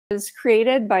is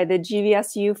created by the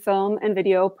GVSU Film and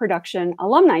Video Production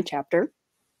Alumni Chapter.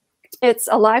 It's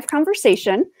a live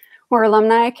conversation where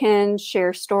alumni can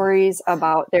share stories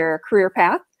about their career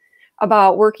path,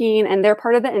 about working in their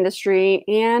part of the industry,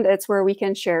 and it's where we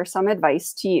can share some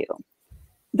advice to you.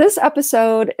 This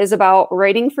episode is about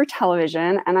writing for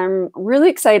television, and I'm really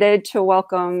excited to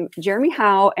welcome Jeremy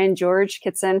Howe and George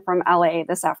Kitson from LA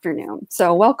this afternoon.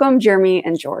 So welcome, Jeremy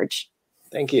and George.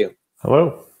 Thank you.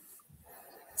 Hello.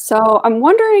 So I'm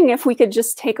wondering if we could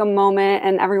just take a moment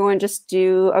and everyone just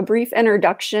do a brief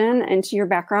introduction into your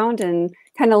background and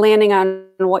kind of landing on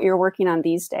what you're working on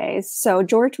these days. So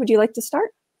George, would you like to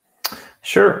start?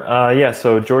 Sure.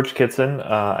 So George Kitson,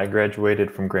 I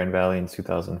graduated from Grand Valley in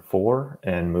 2004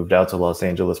 and moved out to Los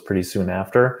Angeles pretty soon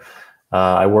after.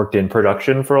 I worked in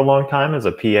production for a long time as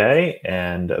a PA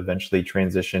and eventually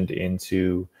transitioned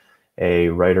into a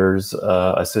writer's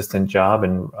assistant job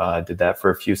and did that for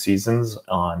a few seasons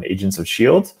on Agents of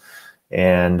Sheild,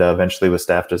 and eventually was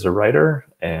staffed as a writer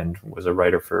and was a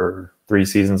writer for 3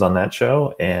 seasons on that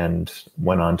show and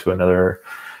went on to another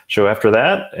show after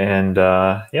that. And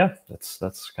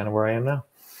that's kind of where I am now.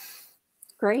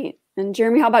 Great. And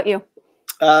Jeremy, how about you?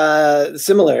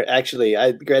 Similar, actually.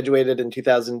 I graduated in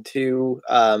 2002.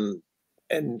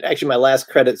 And actually, my last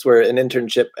credits were an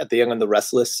internship at the Young and the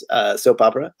Restless soap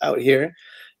opera out here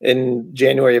in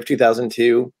January of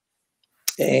 2002,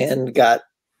 and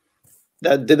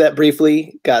did that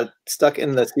briefly. Got stuck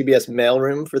in the CBS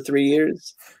mailroom for 3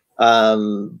 years,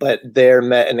 but there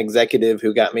met an executive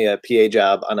who got me a PA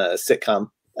job on a sitcom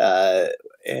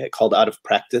called Out of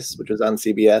Practice, which was on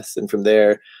CBS, and from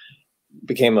there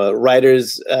became a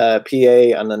writer's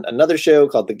PA on another show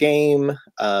called The Game,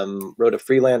 wrote a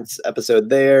freelance episode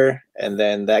there, and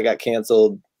then that got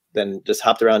canceled, then just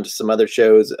hopped around to some other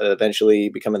shows, eventually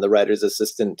becoming the writer's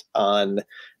assistant on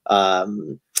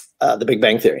The Big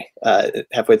Bang Theory,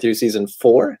 halfway through season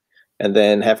 4, and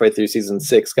then halfway through season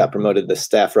 6 got promoted to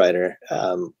staff writer,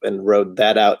 and rode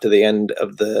that out to the end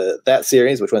of that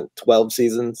series, which went 12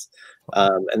 seasons.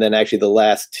 And then actually the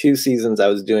last 2 seasons I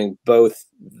was doing both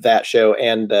that show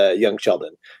and Young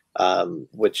Sheldon,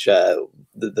 which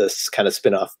this kind of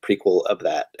spin-off prequel of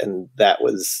that. And that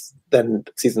was then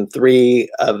season 3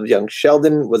 of Young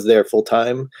Sheldon was there full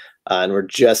time. And we're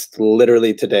just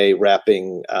literally today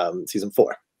wrapping season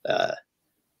 4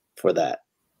 for that.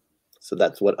 So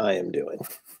that's what I am doing.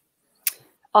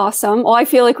 Awesome. Well, I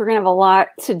feel like we're going to have a lot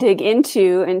to dig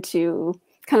into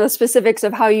kind of the specifics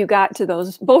of how you got to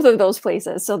both of those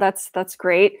places. So that's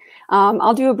great.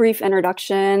 I'll do a brief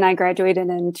introduction. I graduated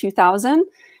in 2000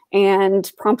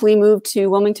 and promptly moved to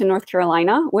Wilmington, North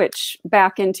Carolina, which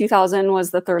back in 2000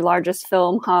 was the 3rd largest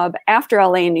film hub after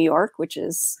LA and New York, which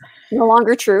is no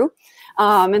longer true.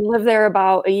 And lived there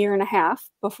about a year and a half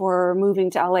before moving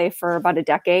to LA for about a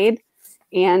decade,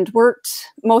 and worked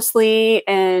mostly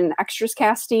in extras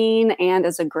casting and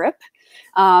as a grip,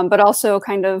 but also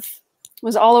kind of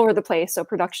was all over the place. So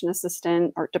production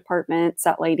assistant, art department,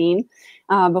 set lighting,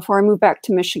 before I moved back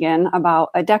to Michigan about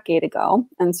a decade ago.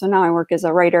 And so now I work as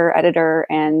a writer, editor,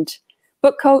 and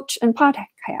book coach and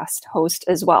podcast host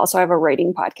as well. So I have a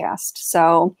writing podcast.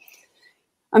 So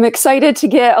I'm excited to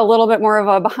get a little bit more of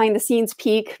a behind the scenes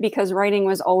peek, because writing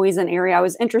was always an area I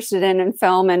was interested in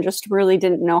film, and just really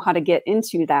didn't know how to get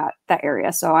into that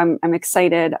area. So I'm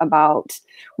excited about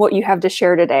what you have to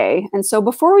share today. And so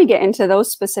before we get into those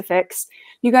specifics,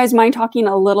 you guys mind talking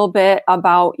a little bit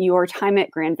about your time at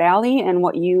Grand Valley and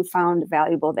what you found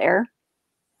valuable there?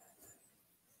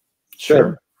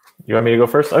 Sure. You want me to go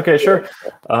first? Okay, sure.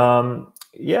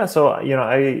 So,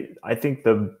 I think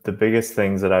the biggest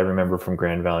things that I remember from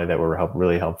Grand Valley that were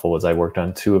really helpful was I worked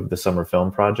on 2 of the summer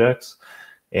film projects.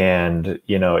 And,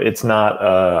 it's not,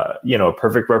 a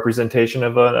perfect representation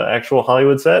of an actual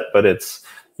Hollywood set, but it's,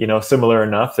 similar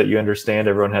enough that you understand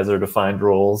everyone has their defined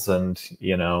roles, and,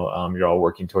 you're all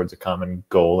working towards a common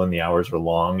goal, and the hours were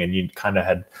long, and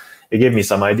it gave me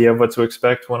some idea of what to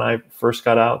expect when I first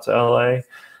got out to LA.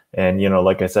 And,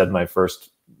 like I said, my first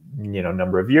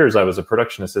number of years, I was a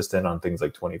production assistant on things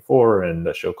like 24 and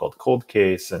a show called Cold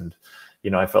Case. And,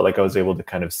 I felt like I was able to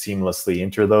kind of seamlessly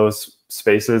enter those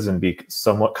spaces and be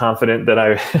somewhat confident that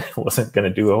I wasn't going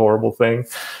to do a horrible thing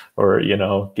or,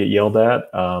 get yelled at.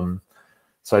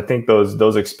 So I think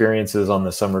those experiences on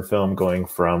the summer film, going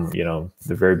from, the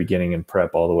very beginning in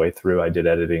prep all the way through, I did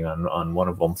editing on one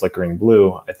of them, Flickering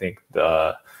Blue. I think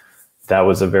that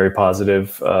was a very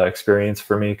positive experience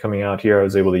for me coming out here. I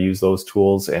was able to use those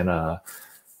tools, and I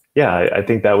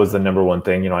think that was the number one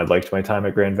thing. I liked my time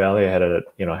at Grand Valley. I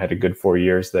had a good 4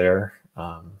 years there.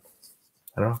 I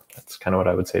don't know. That's kind of what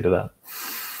I would say to that.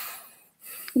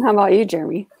 How about you,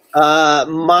 Jeremy?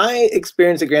 My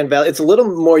experience at Grand Valley, it's a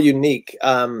little more unique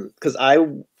because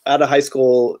out of high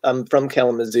school, I'm from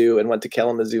Kalamazoo and went to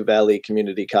Kalamazoo Valley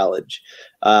Community College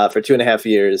for 2.5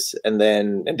 years, and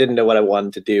didn't know what I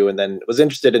wanted to do, and then was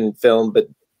interested in film, but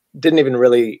didn't even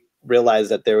really realize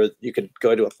that you could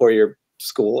go to a 4-year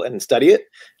school and study it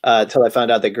until I found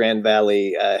out that Grand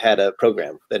Valley had a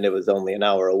program, and it was only an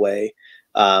hour away.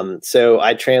 So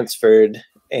I transferred,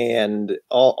 and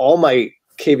all my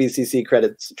KVCC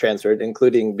credits transferred,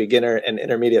 including beginner and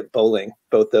intermediate bowling,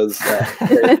 both those.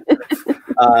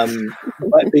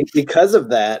 But because of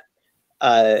that,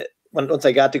 once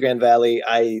I got to Grand Valley,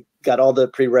 I got all the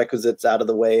prerequisites out of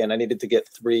the way, and I needed to get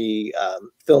 3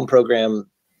 film program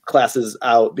classes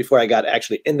out before I got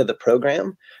actually into the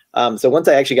program. So once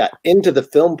I actually got into the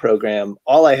film program,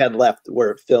 all I had left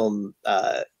were film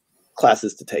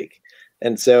classes to take.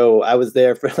 And so I was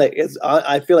there for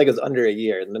I feel like it was under a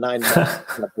year, and the 9 months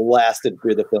kind of blasted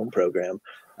through the film program.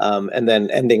 And then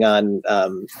ending on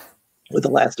with the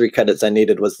last 3 credits I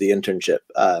needed was the internship.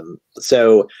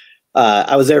 So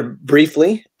I was there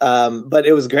briefly, but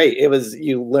it was great.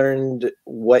 You learned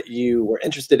what you were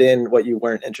interested in, what you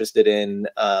weren't interested in.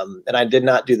 And I did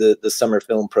not do the summer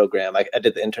film program. I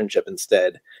did the internship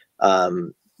instead,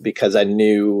 because I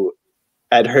knew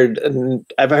I've heard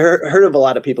of a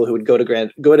lot of people who would go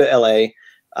to LA,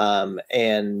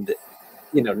 and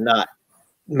not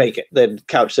make it. They'd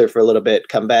couch surf for a little bit,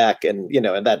 come back, and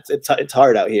and it's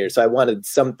hard out here. So I wanted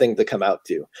something to come out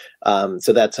to.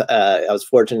 So that's I was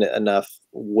fortunate enough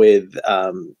with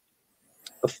a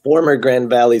former Grand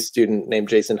Valley student named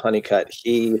Jason Honeycutt.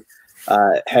 He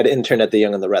had interned at The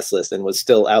Young and the Restless and was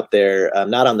still out there,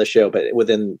 not on the show, but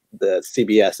within the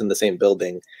CBS in the same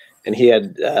building. And he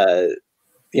had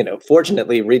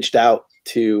fortunately reached out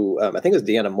to, I think it was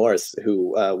Deanna Morris,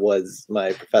 who was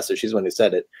my professor. She's the one who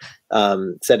said it.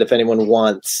 Said if anyone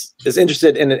is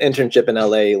interested in an internship in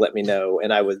LA, let me know.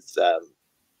 And I was,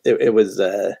 it was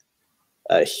a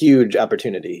huge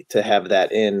opportunity to have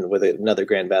that in with another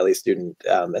Grand Valley student.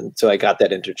 And so I got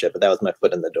that internship, but that was my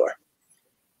foot in the door.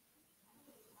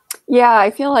 Yeah,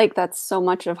 I feel like that's so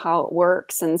much of how it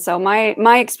works. And so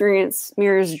my experience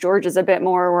mirrors George's a bit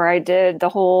more, where I did the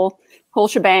whole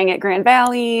shebang at Grand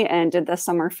Valley and did the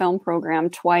summer film program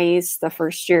twice. The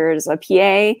first year as a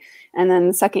PA, and then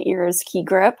the second year as key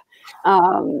grip.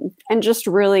 And just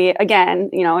really, again,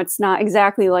 it's not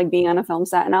exactly like being on a film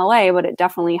set in LA, but it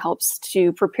definitely helps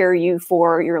to prepare you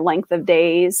for your length of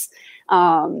days,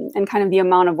 and kind of the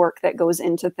amount of work that goes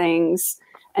into things.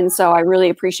 And so I really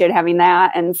appreciate having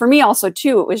that. And for me also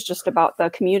too, it was just about the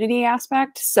community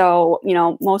aspect. So,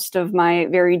 most of my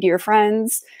very dear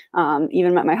friends,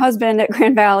 even met my husband at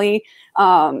Grand Valley,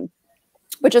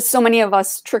 but just so many of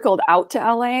us trickled out to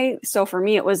LA. So for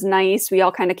me, it was nice. We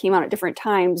all kind of came out at different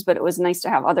times, but it was nice to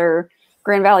have other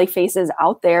Grand Valley faces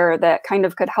out there that kind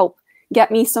of could help get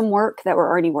me some work that were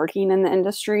already working in the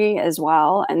industry as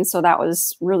well. And so that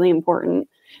was really important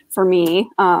for me.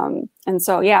 And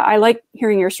so, yeah, I like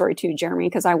hearing your story too, Jeremy,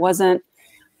 because I wasn't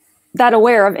that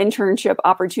aware of internship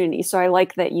opportunities. So I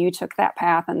like that you took that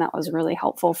path, and that was really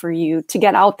helpful for you to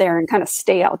get out there and kind of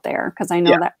stay out there. Because I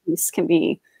know that piece can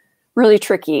be really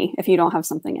tricky if you don't have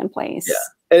something in place.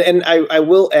 Yeah. And I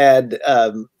will add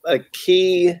a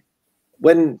key,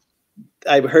 when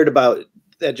I heard about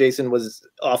that Jason was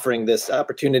offering this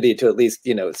opportunity to at least,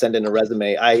 send in a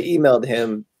resume, I emailed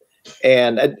him.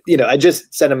 And, I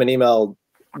just sent him an email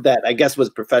that I guess was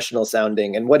professional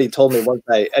sounding. And what he told me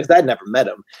because I had never met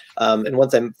him. And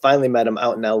once I finally met him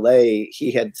out in LA,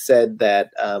 he had said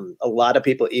that a lot of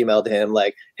people emailed him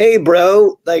like, hey,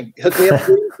 bro, like hook me up.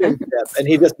 And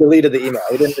he just deleted the email.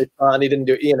 He didn't respond. He didn't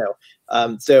do,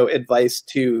 So advice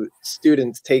to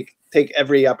students, take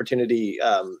every opportunity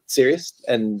serious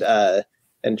and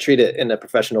treat it in a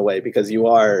professional way, because you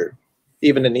are,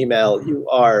 even an email, you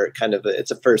are kind of it's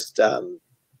a first.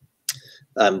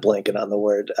 I'm blanking on the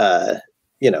word.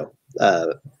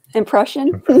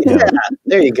 Impression. Yeah,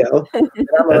 there you go.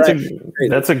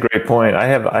 That's a great point. I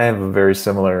have very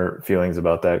similar feelings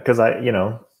about that, because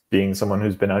being someone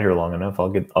who's been out here long enough, I'll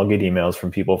get emails from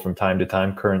people from time to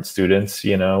time, current students,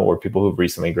 or people who've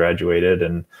recently graduated,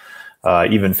 and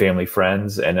even family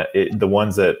friends. And the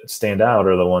ones that stand out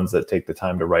are the ones that take the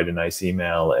time to write a nice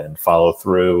email and follow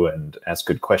through and ask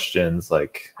good questions.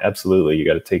 Like, absolutely, you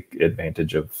got to take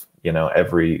advantage of,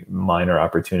 every minor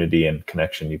opportunity and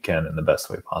connection you can in the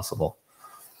best way possible.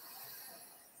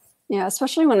 Yeah,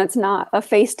 especially when it's not a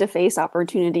face-to-face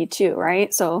opportunity too,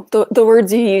 right? So the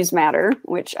words you use matter,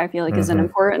 which I feel like is an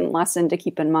important lesson to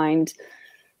keep in mind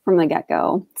from the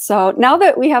get-go. So now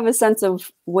that we have a sense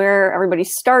of where everybody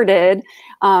started,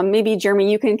 maybe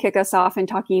Jeremy, you can kick us off in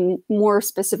talking more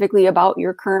specifically about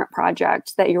your current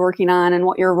project that you're working on and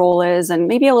what your role is, and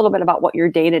maybe a little bit about what your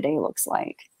day-to-day looks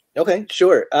like. Okay,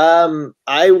 sure. I'll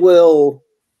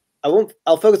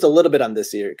focus a little bit on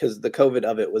this year because the COVID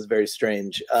of it was very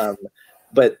strange.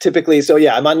 But typically, so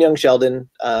yeah, I'm on Young Sheldon.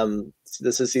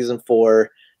 This is season 4.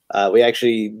 We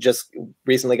actually just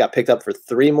recently got picked up for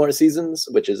 3 more seasons,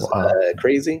 which is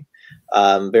crazy.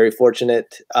 Very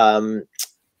fortunate.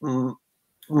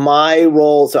 My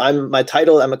role, so I'm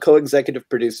a co-executive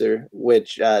producer,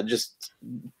 which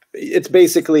it's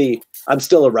basically, I'm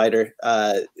still a writer.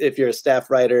 If you're a staff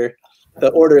writer,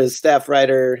 the order is staff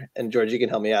writer, and George, you can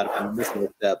help me out if I'm missing a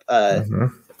step.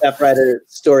 Staff writer,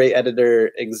 story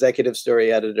editor, executive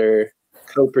story editor,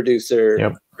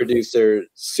 co-producer, producer,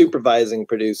 supervising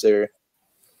producer,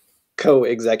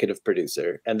 co-executive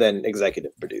producer, and then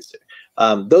executive producer.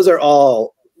 Those are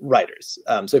all writers.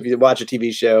 So if you watch a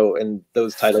TV show and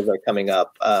those titles are coming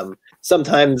up,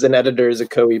 sometimes an editor is a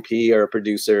co-EP or a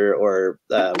producer, or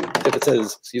if it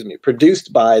says,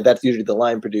 produced by, that's usually the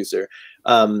line producer.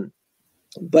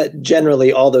 But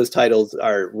generally all those titles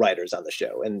are writers on the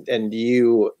show. And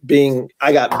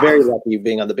I got very lucky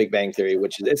being on The Big Bang Theory,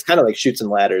 which it's kind of like Chutes and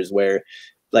Ladders, where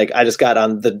like I just got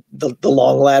on the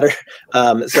long ladder.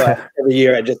 So every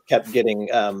year I just kept getting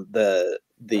the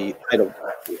title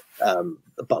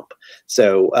bump.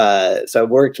 So I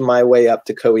worked my way up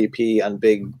to co-EP on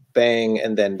Big Bang,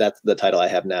 and then that's the title I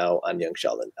have now on Young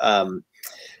Sheldon.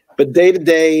 But day to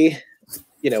day,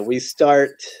 we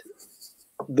start.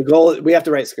 The goal, we have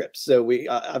to write scripts. So we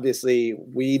obviously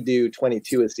we do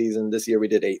 22 a season. This year we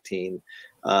did 18,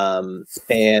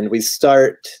 and we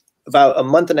start about a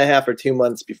month and a half or 2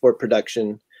 months before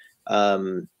production.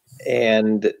 And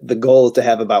the goal is to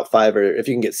have about 5, or if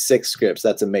you can get 6 scripts,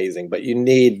 that's amazing. But you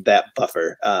need that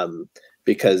buffer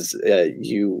because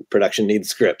production needs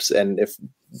scripts. And if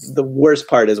the worst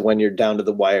part is when you're down to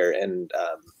the wire and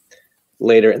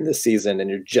later in the season and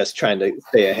you're just trying to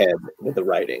stay ahead with the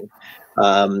writing.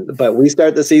 But we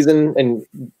start the season and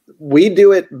we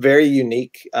do it very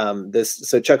unique.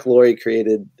 So Chuck Lorre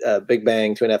created Big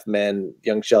Bang, 2.5 Men,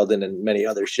 Young Sheldon, and many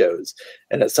other shows.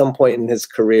 And at some point in his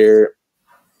career,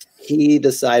 he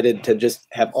decided to just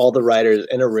have all the writers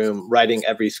in a room writing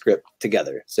every script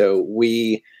together. So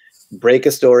we break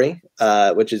a story,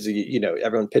 which is,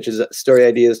 everyone pitches story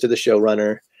ideas to the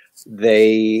showrunner.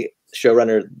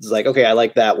 Showrunner is like, okay, I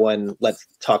like that one. Let's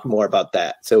talk more about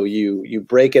that. So you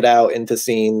break it out into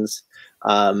scenes,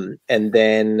 and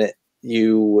then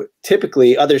you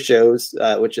typically, other shows,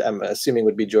 which I'm assuming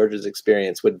would be George's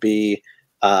experience, would be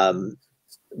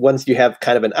once you have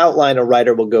kind of an outline, a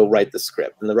writer will go write the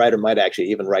script, and the writer might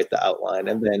actually even write the outline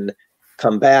and then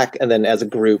come back, and then as a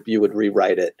group you would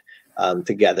rewrite it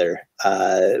together.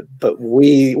 But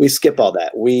we skip all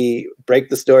that. We break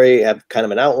the story, have kind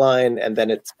of an outline, and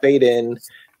then it's fade in.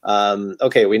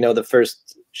 Okay, we know the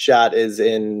first shot is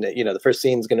in, the first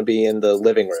scene is going to be in the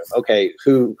living room. Okay,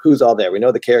 who's all there? We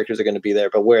know the characters are going to be there,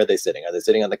 but where are they sitting? Are they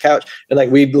sitting on the couch? And like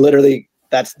we literally,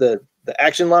 that's the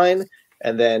action line,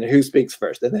 and then who speaks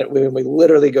first? And then we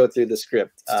literally go through the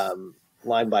script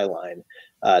line by line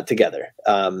together.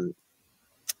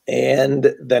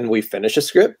 And then we finish a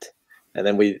script. And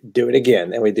then we do it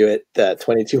again, and we do it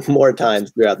 22 more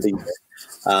times throughout the year.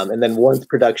 And then once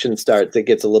production starts, it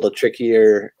gets a little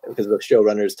trickier because the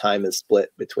showrunner's time is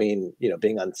split between,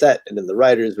 being on set and in the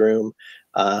writer's room.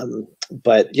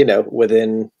 But,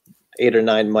 within 8 or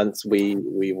 9 months, we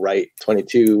write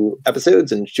 22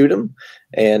 episodes and shoot them.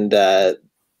 And we're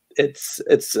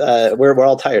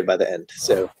all tired by the end.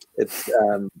 So it's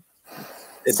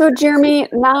so Jeremy,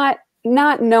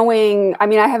 not knowing, I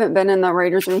mean, I haven't been in the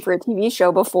writer's room for a TV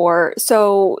show before.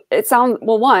 So it sounds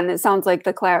like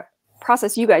the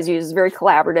process you guys use is very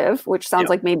collaborative, which sounds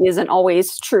like maybe isn't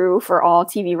always true for all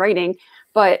TV writing.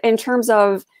 But in terms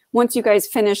of once you guys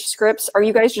finish scripts, are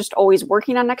you guys just always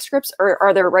working on next scripts, or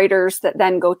are there writers that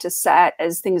then go to set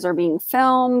as things are being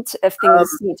filmed, if things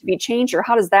need to be changed, or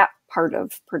how does that part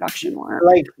of production work?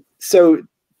 So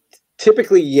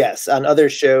typically, yes. On other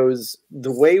shows,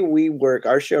 the way we work,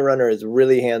 our showrunner is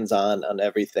really hands-on on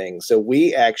everything. So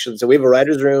we have a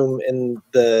writer's room in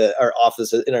our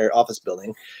office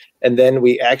building, and then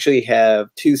we actually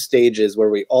have 2 stages where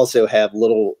we also have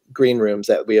little green rooms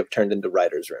that we have turned into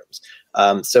writers' rooms.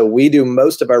 So we do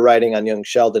most of our writing on Young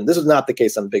Sheldon. This was not the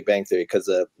case on Big Bang Theory because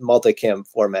a multicam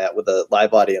format with a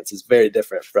live audience is very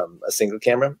different from a single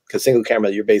camera. Because single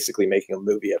camera, you're basically making a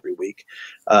movie every week.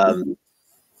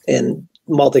 And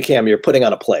multicam, you're putting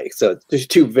on a play. So there's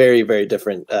 2 very, very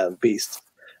different beasts.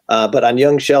 But on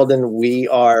Young Sheldon, we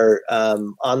are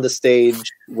on the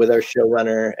stage with our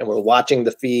showrunner, and we're watching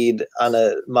the feed on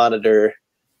a monitor,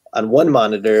 on one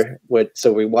monitor.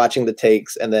 So we're watching the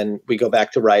takes, and then we go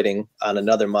back to writing on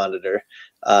another monitor.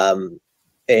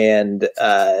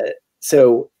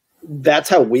 So that's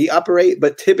how we operate.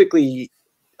 But typically,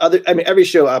 every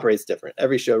show operates different.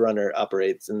 Every showrunner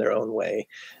operates in their own way,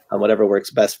 whatever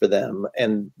works best for them.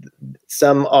 And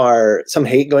some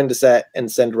hate going to set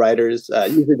and send writers.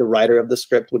 Usually the writer of the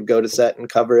script would go to set and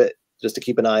cover it just to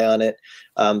keep an eye on it.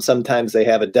 Sometimes they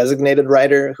have a designated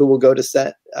writer who will go to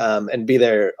set and be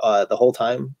there the whole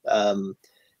time. Some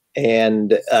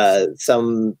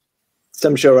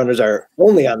showrunners are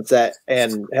only on set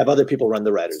and have other people run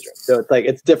the writer's room. So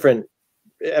it's different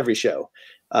every show.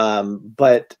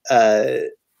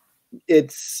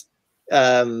 It's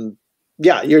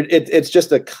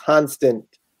just a constant.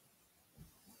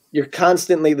 You're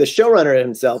constantly, the showrunner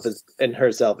himself and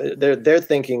herself, they're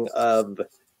thinking of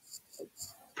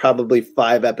probably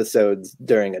 5 episodes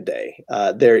during a day.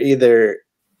 They're either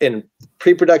in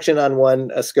pre-production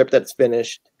on a script that's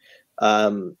finished,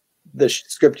 the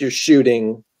script you're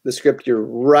shooting, the script you're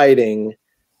writing,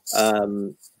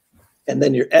 and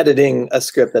then you're editing a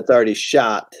script that's already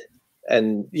shot,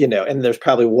 and there's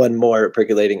probably one more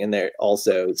percolating in there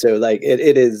also. So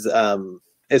it is,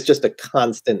 it's just a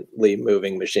constantly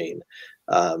moving machine,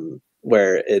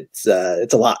 where it's a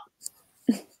lot.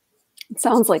 It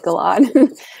sounds like a lot, a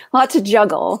lot to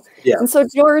juggle. Yeah. And so,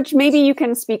 George, maybe you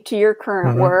can speak to your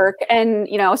current work, and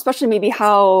especially maybe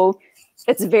how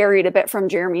it's varied a bit from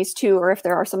Jeremy's too, or if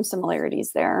there are some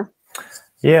similarities there.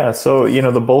 Yeah, so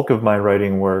the bulk of my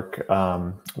writing work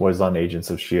was on Agents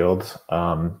of Sheild,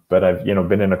 but I've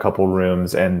been in a couple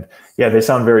rooms, and yeah, they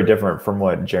sound very different from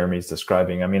what Jeremy's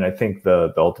describing. I mean, I think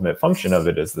the ultimate function of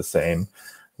it is the same,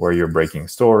 where you're breaking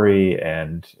story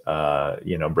and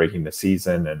breaking the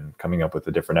season and coming up with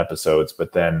the different episodes.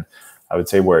 But then I would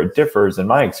say where it differs in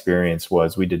my experience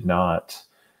was we did not,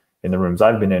 in the rooms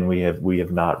I've been in, we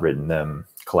have not written them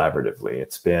collaboratively.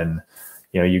 It's been,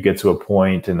 you get to a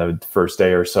point in the first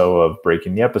day or so of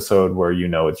breaking the episode where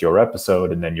it's your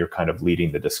episode, and then you're kind of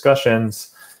leading the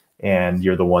discussions, and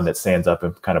you're the one that stands up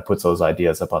and kind of puts those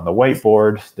ideas up on the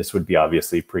whiteboard. This would be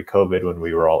obviously pre-COVID when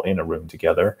we were all in a room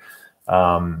together.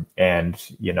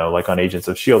 Like on Agents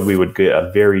of Sheild, we would get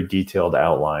a very detailed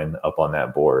outline up on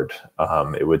that board.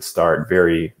 It would start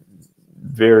very,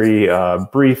 very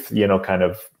brief, kind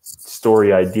of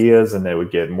story ideas, and they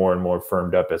would get more and more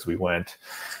firmed up as we went,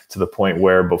 to the point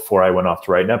where before I went off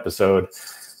to write an episode,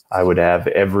 I would have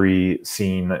every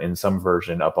scene in some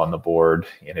version up on the board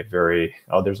in a very,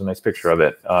 there's a nice picture of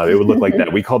it. It would look like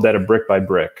that. We called that a brick by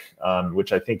brick,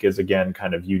 which I think is, again,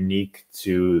 kind of unique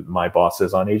to my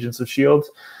bosses on Agents of Sheild.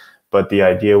 But the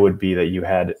idea would be that you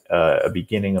had a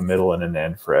beginning, a middle, and an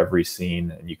end for every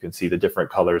scene. And you can see the different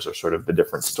colors are sort of the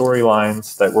different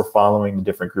storylines that we're following, the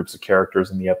different groups of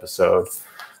characters in the episode.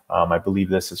 I believe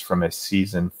this is from a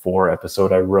season 4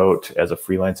 episode I wrote as a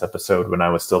freelance episode when I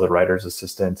was still the writer's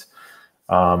assistant.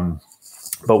 But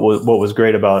what was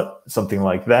great about something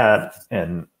like that,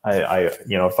 and I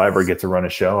if I ever get to run a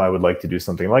show, I would like to do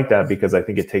something like that, because I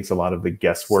think it takes a lot of the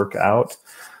guesswork out.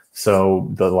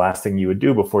 So the last thing you would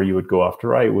do before you would go off to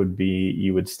write would be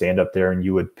you would stand up there and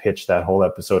you would pitch that whole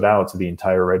episode out to the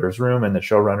entire writer's room and the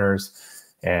showrunners.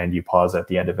 And you pause at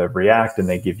the end of every act, and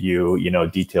they give you,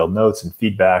 detailed notes and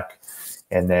feedback.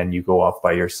 And then you go off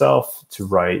by yourself to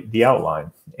write the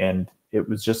outline. And it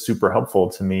was just super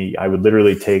helpful to me. I would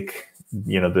literally take,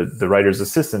 the writer's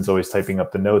assistant's always typing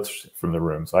up the notes from the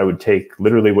room. So I would take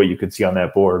literally what you could see on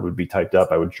that board would be typed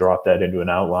up. I would drop that into an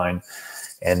outline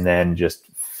and then just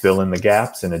fill in the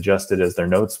gaps and adjust it as their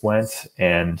notes went.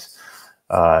 And,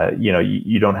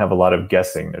 you don't have a lot of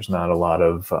guessing. There's not a lot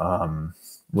of,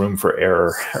 room for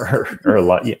error or a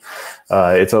lot.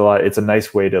 It's a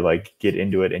nice way to get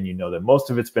into it, and that most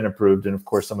of it's been approved, and of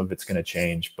course some of it's going to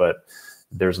change, but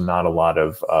there's not a lot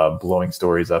of blowing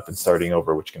stories up and starting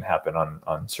over, which can happen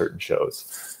on certain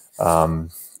shows.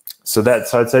 So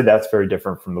I'd say that's very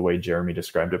different from the way Jeremy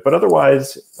described it. But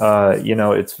otherwise,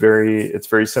 it's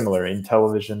very similar. In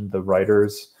television, the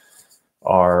writers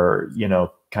are,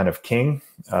 kind of king.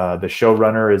 The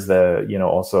showrunner is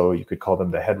also you could call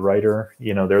them the head writer.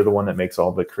 They're the one that makes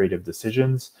all the creative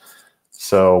decisions.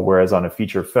 So whereas on a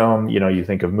feature film, you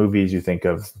think of movies, you think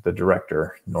of the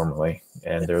director normally,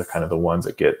 and they're kind of the ones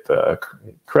that get the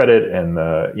credit and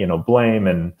the, blame,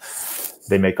 and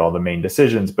they make all the main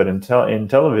decisions. But in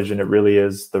television, it really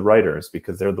is the writers,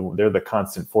 because they're the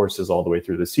constant forces all the way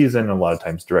through the season. A lot of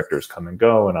times directors come and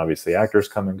go, and obviously actors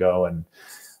come and go. And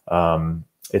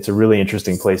it's a really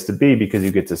interesting place to be because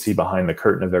you get to see behind the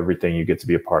curtain of everything. You get to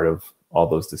be a part of all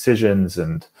those decisions,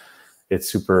 and it's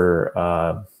super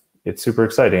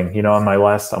exciting. You know, on my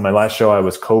last show, I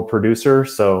was co-producer.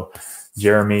 So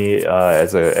Jeremy,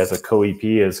 as a co-EP,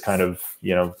 is kind of,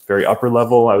 you know, very upper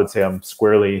level. I would say I'm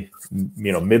squarely,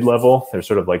 you know, mid-level. They're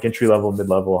sort of like entry level,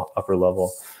 mid-level, upper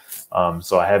level.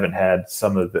 So I haven't had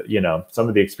some of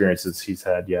the experiences he's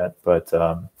had yet, but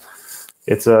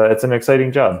it's an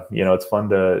exciting job. You know, it's fun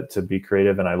to be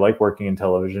creative, and I like working in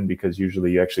television because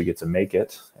usually you actually get to make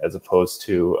it, as opposed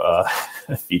to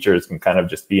features can kind of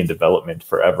just be in development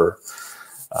forever.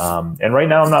 And right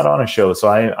now I'm not on a show, so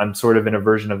I'm sort of in a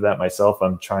version of that myself.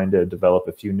 I'm trying to develop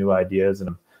a few new ideas, and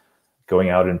I'm going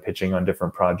out and pitching on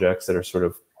different projects that are sort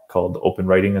of called open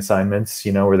writing assignments,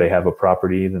 you know, where they have a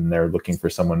property, then they're looking for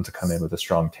someone to come in with a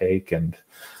strong take and,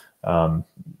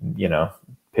 you know,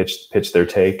 pitch their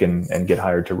take and get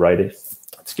hired to write it.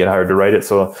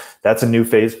 So that's a new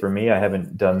phase for me. I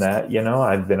haven't done that. You know,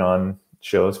 I've been on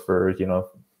shows for, you know,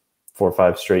 4 or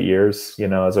 5 straight years, you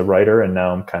know, as a writer. And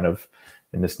now I'm kind of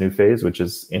in this new phase, which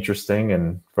is interesting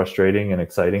and frustrating and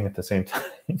exciting at the same time.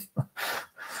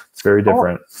 It's very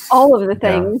different. All of the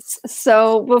things. Yeah.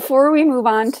 So before we move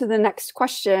on to the next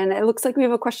question, it looks like we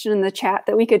have a question in the chat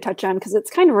that we could touch on because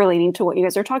it's kind of relating to what you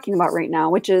guys are talking about right now,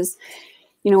 which is,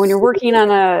 you know, when you're working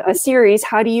on a series,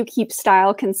 how do you keep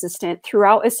style consistent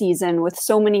throughout a season with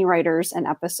so many writers and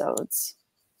episodes?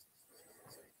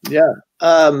 Yeah,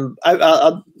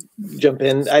 I'll jump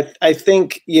in. I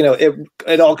think, you know,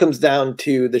 it all comes down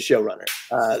to the showrunner,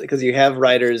 because you have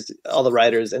all the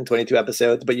writers in 22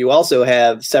 episodes, but you also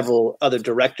have several other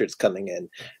directors coming in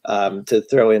to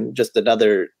throw in just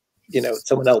another, you know,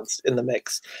 someone else in the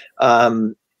mix.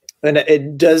 And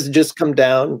it does just come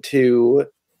down to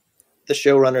the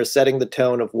showrunner setting the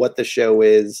tone of what the show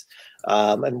is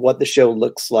and what the show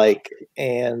looks like.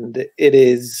 And it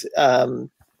is,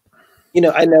 you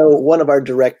know, I know one of our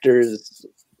directors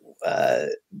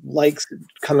likes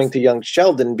coming to Young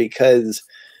Sheldon because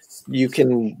you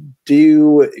can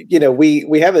do, you know,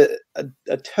 we have a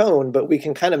tone, but we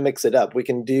can kind of mix it up. We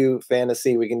can do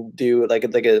fantasy. We can do like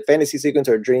a fantasy sequence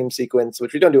or a dream sequence,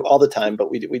 which we don't do all the time,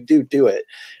 but we do it.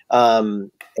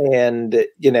 And,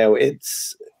 you know,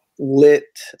 it's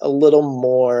lit a little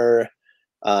more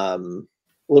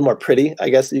pretty, I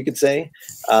guess you could say.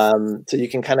 So you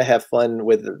can kind of have fun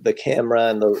with the camera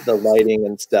and the lighting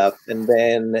and stuff. And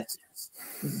then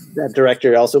that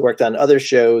director also worked on other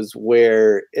shows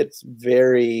where it's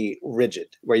very rigid,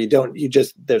 where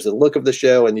there's a look of the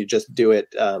show and you just do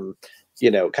it, you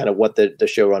know, kind of what the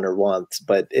showrunner wants.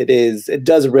 But it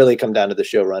does really come down to the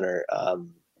showrunner,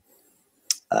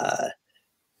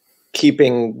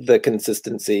 keeping the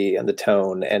consistency and the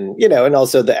tone, and, you know, and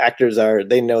also the actors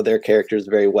they know their characters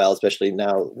very well, especially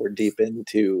now we're deep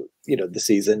into, you know, the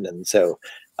season. And so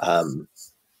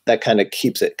that kind of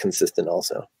keeps it consistent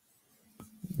also.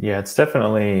 Yeah, it's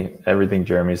definitely everything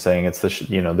Jeremy's saying. It's the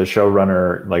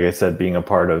showrunner, like I said, being a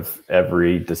part of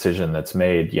every decision that's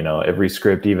made, you know, every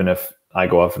script. Even if I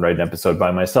go off and write an episode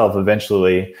by myself,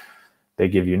 eventually they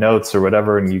give you notes or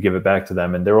whatever, and you give it back to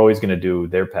them, and they're always going to do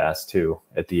their pass too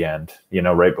at the end, you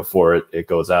know, right before it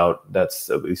goes out.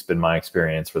 That's at least been my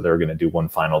experience, where they're going to do one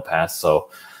final pass. So,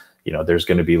 you know, there's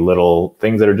going to be little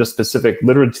things that are just specific,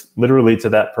 literally to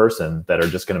that person, that are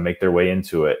just going to make their way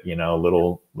into it. You know,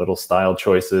 little style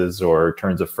choices or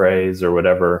turns of phrase or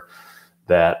whatever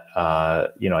that,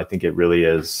 you know, I think it really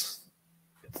is.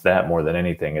 It's that more than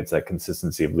anything. It's that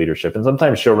consistency of leadership. And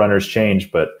sometimes showrunners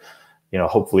change, but, you know,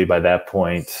 hopefully by that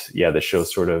point, yeah, the show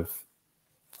sort of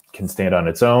can stand on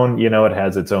its own. You know, it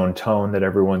has its own tone that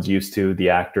everyone's used to. The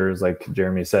actors, like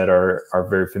Jeremy said, are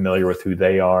very familiar with who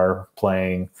they are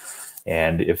playing.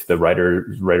 And if the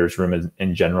writer's room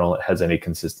in general has any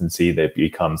consistency, that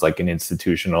becomes like an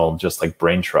institutional, just like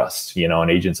brain trust. You know, in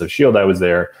Agents of Sheild, I was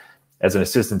there as an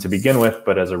assistant to begin with,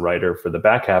 but as a writer for the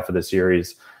back half of the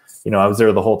series, you know, I was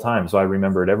there the whole time. So I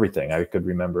remembered everything. I could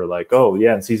remember like, oh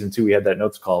yeah, in season 2, we had that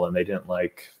notes call and they didn't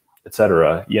like,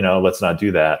 etc. You know, let's not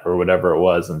do that, or whatever it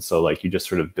was. And so like, you just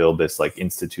sort of build this like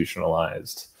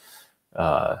institutionalized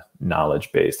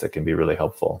knowledge base that can be really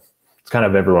helpful. It's kind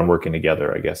of everyone working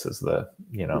together, I guess, is the,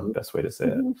 you know, best way to say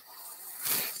it.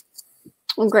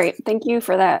 Well, great. Thank you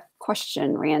for that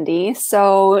question, Randy.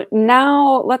 So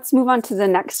now let's move on to the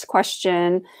next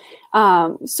question.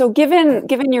 So given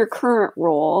your current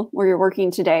role where you're working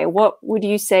today, what would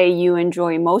you say you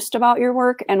enjoy most about your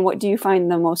work, and what do you find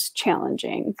the most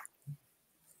challenging?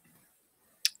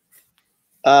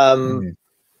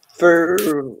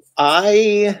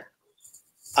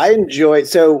 I enjoy,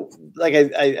 so like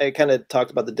I kind of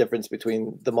talked about the difference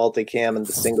between the multicam and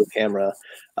the single camera,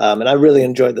 and I really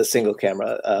enjoyed the single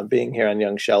camera being here on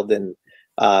Young Sheldon.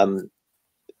 Writing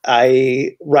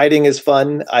is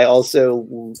fun. I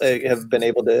also have been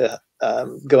able to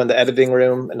go in the editing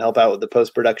room and help out with the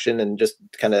post production and just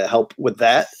kind of help with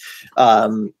that.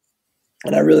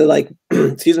 And I really like,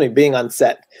 excuse me, being on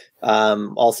set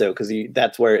also, because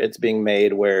that's where it's being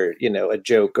made, where, you know, a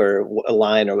joke or a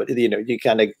line or, you know, you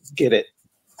kind of get it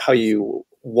how you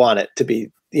want it to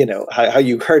be, you know, how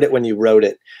you heard it when you wrote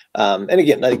it. And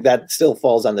again, like that still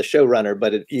falls on the showrunner,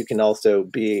 but you can also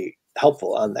be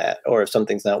helpful on that. Or if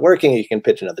something's not working, you can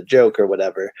pitch another joke or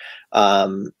whatever.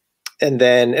 And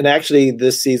actually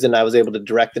this season I was able to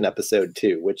direct an episode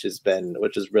too, which is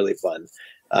really fun.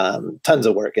 Tons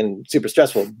of work and super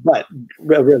stressful, but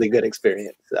really good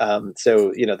experience.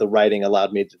 So, you know, the writing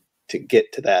allowed me to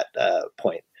get to that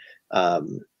point.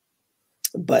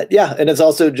 But yeah, and it's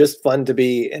also just fun to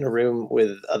be in a room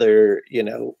with other, you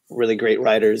know, really great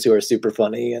writers who are super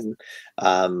funny and,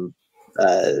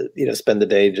 you know, spend the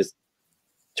day just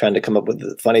trying to come up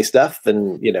with funny stuff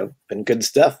and, you know, and good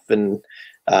stuff. And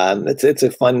it's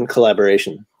a fun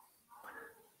collaboration.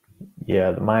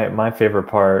 Yeah, my favorite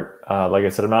part, like I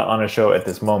said, I'm not on a show at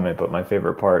this moment, but my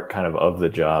favorite part kind of the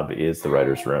job is the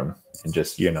writer's room. And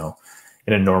just, you know,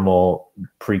 in a normal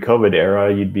pre-COVID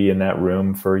era, you'd be in that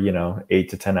room for, you know, 8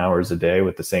 to 10 hours a day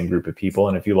with the same group of people.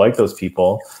 And if you like those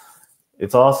people,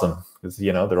 it's awesome because,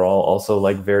 you know, they're all also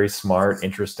like very smart,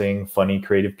 interesting, funny,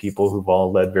 creative people who've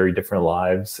all led very different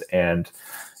lives. And,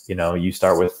 you know, you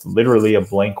start with literally a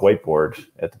blank whiteboard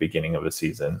at the beginning of a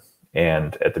season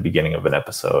and at the beginning of an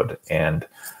episode. And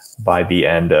by the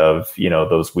end of, you know,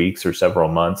 those weeks or several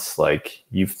months, like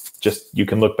you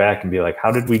can look back and be like,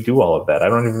 how did we do all of that? I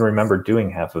don't even remember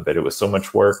doing half of it. It was so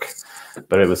much work,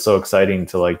 but it was so exciting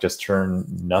to like just turn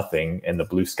nothing in the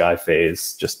blue sky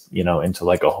phase, just, you know, into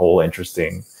like a whole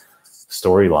interesting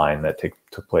storyline that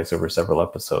took place over several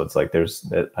episodes. Like I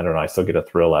don't know, I still get a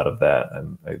thrill out of that.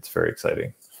 And it's very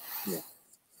exciting.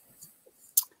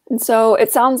 And so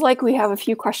it sounds like we have a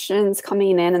few questions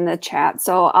coming in the chat.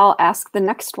 So I'll ask the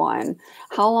next one.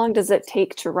 How long does it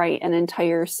take to write an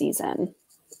entire season?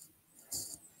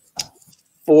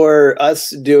 For us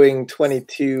doing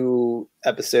 22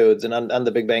 episodes, and on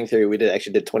the Big Bang Theory, we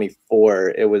actually did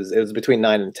 24. It was between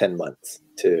 9 and 10 months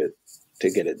to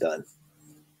get it done.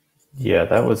 Yeah,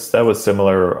 that was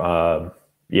similar.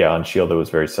 Yeah, on Sheild, it was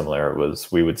very similar.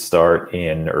 We would start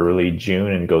in early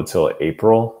June and go till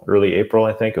early April,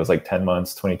 I think. It was like 10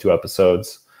 months, 22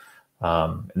 episodes.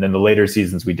 And then the later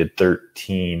seasons, we did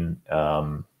 13,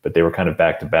 but they were kind of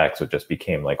back to back. So it just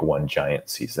became like one giant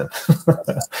season.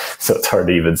 So it's hard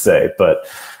to even say, but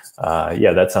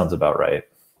yeah, that sounds about right.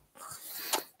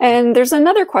 And there's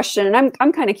another question, and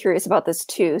I'm kind of curious about this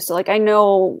too. So like, I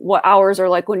know what hours are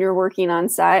like when you're working on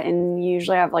set, and you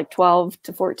usually have like 12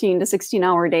 to 14 to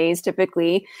 16-hour days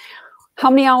typically.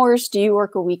 How many hours do you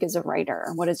work a week as a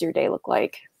writer? What does your day look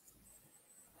like?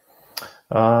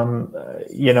 You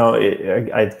know,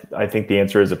 I think the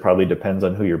answer is it probably depends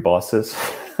on who your boss is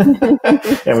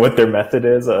and what their method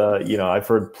is. You know, I've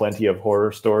heard plenty of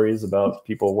horror stories about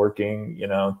people working, you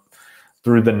know,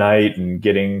 through the night and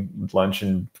getting lunch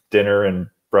and dinner and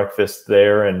breakfast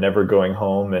there and never going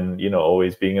home and, you know,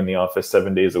 always being in the office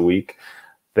 7 days a week.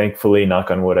 Thankfully,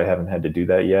 knock on wood, I haven't had to do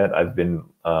that yet. I've been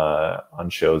on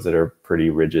shows that are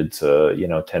pretty rigid to, you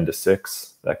know, 10 to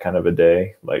 6, that kind of a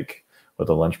day, like with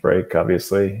a lunch break,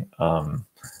 obviously.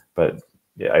 But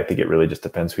yeah, I think it really just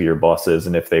depends who your boss is.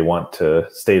 And if they want to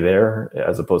stay there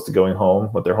as opposed to going home,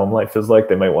 what their home life is like,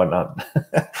 they might not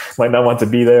want to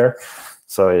be there.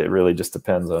 So it really just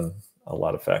depends on a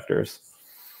lot of factors.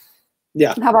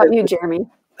 Yeah. How about you, Jeremy?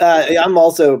 I'm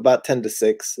also about 10 to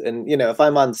 6. And, you know, if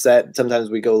I'm on set, sometimes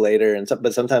we go later,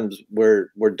 but sometimes we're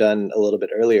done a little bit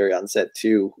earlier on set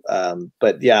too.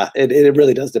 But yeah, it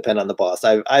really does depend on the boss.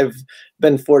 I've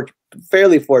been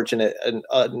fairly fortunate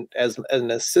as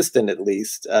an assistant, at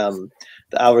least. The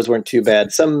hours weren't too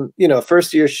bad. Some, you know,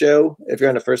 first year show, if you're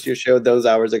on a first year show, those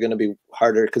hours are going to be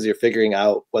harder because you're figuring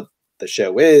out what the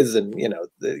show is, and, you know,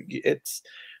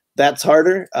 that's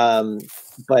harder.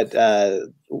 But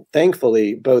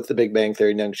thankfully, both the Big Bang Theory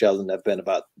and Young Sheldon have been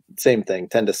about the same thing,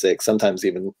 10 to 6, sometimes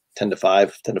even 10 to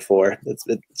 5, 10 to 4.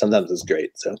 Sometimes it's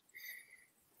great. So.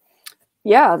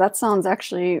 Yeah, that sounds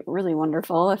actually really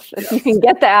wonderful. If you can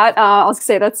get that, I'll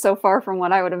say that's so far from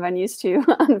what I would have been used to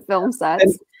on film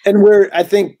sets. And I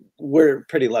think we're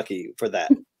pretty lucky for that,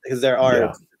 because there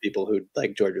are people who,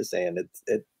 like George was saying,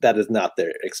 that is not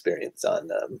their experience on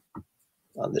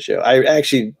the show. I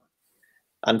actually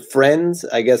On Friends,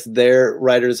 I guess their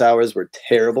writers' hours were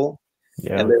terrible.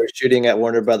 Yeah. And they were shooting at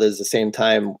Warner Brothers the same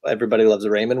time Everybody Loves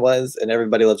Raymond was, and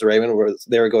Everybody Loves Raymond was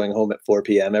they were going home at 4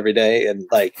 p.m. every day, and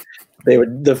like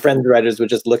the Friends writers would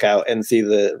just look out and see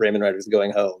the Raymond writers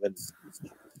going home and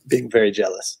being very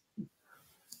jealous.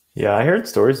 Yeah, I heard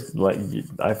stories like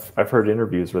I've heard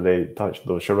interviews where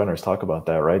those showrunners talk about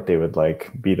that, right? They would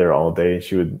like be there all day.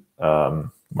 She would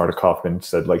Marta Kaufman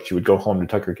said like she would go home to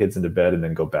tuck her kids into bed and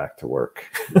then go back to work.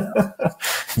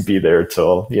 Be there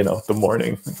till, the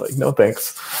morning. It's like, no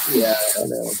thanks. Yeah, I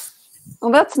know.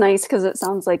 Well, that's nice because it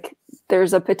sounds like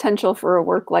there's a potential for a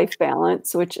work-life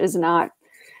balance, which is not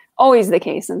always the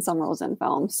case in some roles in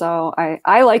film. So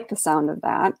I like the sound of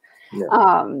that.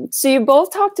 Yeah. So you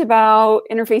both talked about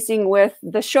interfacing with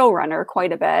the showrunner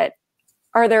quite a bit.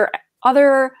 Are there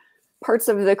other parts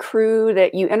of the crew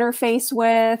that you interface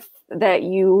with, that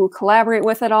you collaborate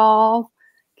with at all?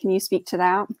 Can you speak to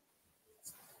that?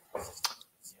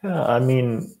 Yeah, I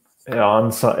mean,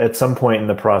 at some point in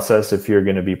the process, if you're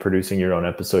going to be producing your own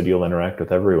episode, you'll interact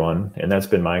with everyone, and that's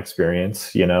been my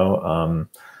experience.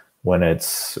 When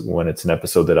it's an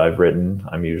episode that I've written,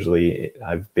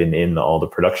 I've been in all the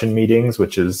production meetings,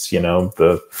 which is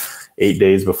the 8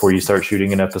 days before you start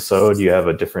shooting an episode, you have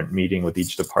a different meeting with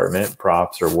each department,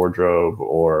 props or wardrobe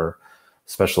or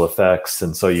special effects.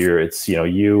 And so it's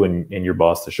you and your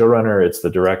boss, the showrunner, it's the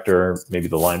director, maybe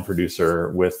the line producer,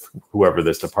 with whoever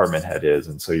this department head is.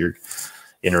 And so you're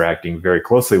interacting very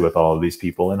closely with all of these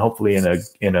people, and hopefully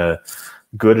in a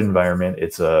good environment,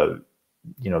 it's a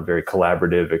very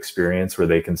collaborative experience where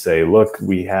they can say, look,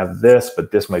 we have this,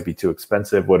 but this might be too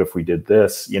expensive. What if we did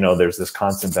this? There's this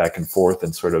constant back and forth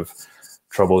and sort of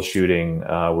troubleshooting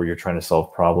where you're trying to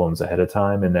solve problems ahead of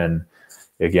time. And then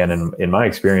again, in my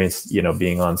experience,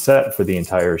 being on set for the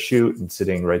entire shoot and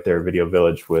sitting right there at Video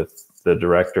Village with the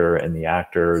director and the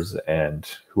actors and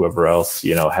whoever else,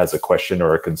 has a question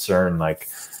or a concern, like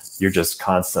you're just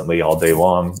constantly all day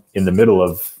long in the middle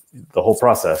of the whole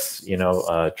process,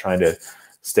 trying to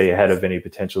stay ahead of any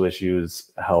potential issues,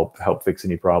 help fix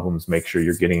any problems, make sure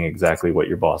you're getting exactly what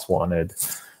your boss wanted.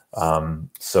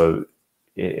 So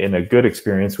in a good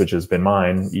experience, which has been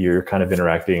mine, you're kind of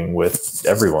interacting with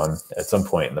everyone at some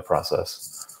point in the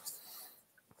process.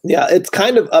 Yeah, it's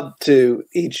kind of up to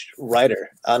each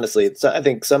writer, honestly. I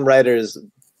think some writers,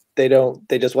 they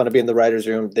just want to be in the writer's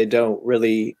room. They don't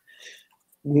really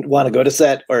want to go to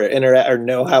set or interact or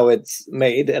know how it's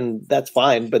made, and that's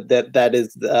fine. But that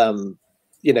is,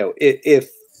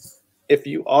 if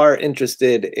you are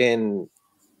interested in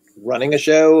running a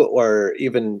show or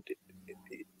even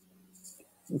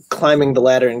climbing the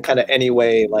ladder in kind of any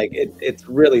way, like it's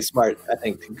really smart, I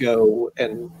think, to go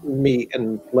and meet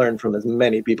and learn from as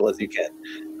many people as you can,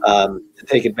 to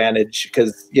take advantage,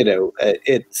 because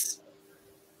it's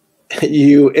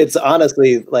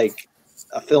honestly like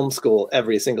a film school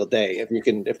every single day.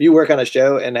 If you work on a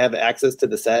show and have access to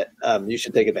the set, you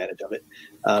should take advantage of it.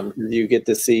 You get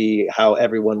to see how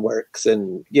everyone works,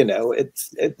 and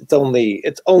it's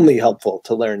only helpful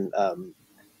to learn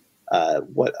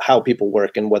how people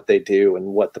work and what they do and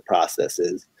what the process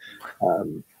is.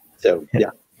 So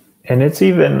yeah. And it's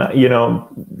even,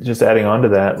 just adding on to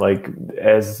that, like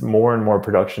as more and more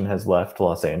production has left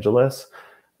Los Angeles,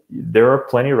 there are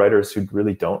plenty of writers who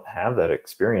really don't have that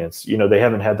experience. They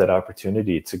haven't had that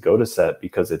opportunity to go to set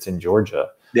because it's in Georgia.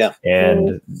 Yeah.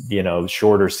 And,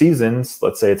 shorter seasons,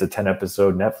 let's say it's a 10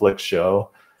 episode Netflix show,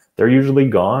 they're usually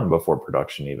gone before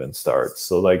production even starts.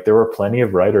 So like there are plenty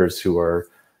of writers who are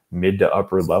mid to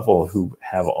upper level who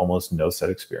have almost no set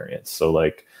experience. So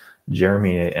like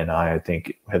Jeremy and I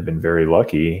think have been very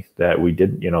lucky that we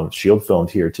did, Sheild filmed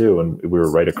here too. And we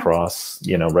were right across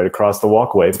the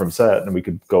walkway from set, and we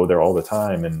could go there all the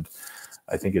time. And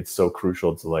I think it's so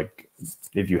crucial to, like,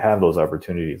 if you have those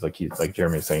opportunities, like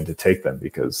Jeremy is saying, to take them,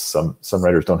 because some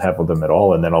writers don't have them at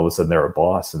all. And then all of a sudden they're a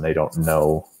boss and they don't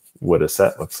know what a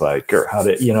set looks like or how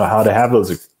to have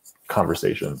those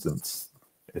conversations. And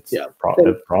it's a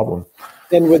problem.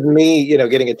 And with me,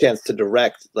 getting a chance to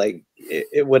direct, like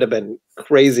it would have been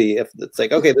crazy if it's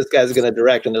like, okay, this guy's going to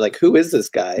direct, and they're like, who is this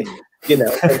guy? When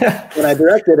I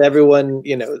directed, everyone,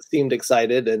 seemed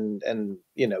excited and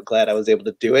glad I was able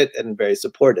to do it, and very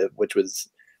supportive, which was,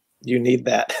 you need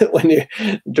that when you're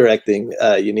directing.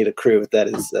 You need a crew that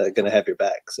is going to have your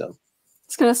back. So I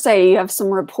was going to say, you have some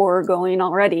rapport going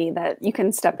already that you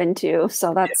can step into.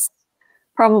 So that's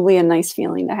probably a nice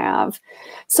feeling to have.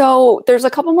 So there's a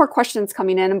couple more questions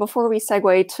coming in. And before we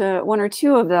segue to one or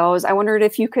two of those, I wondered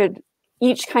if you could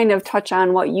each kind of touch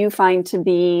on what you find to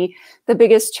be the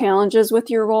biggest challenges with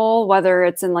your role, whether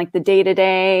it's in like the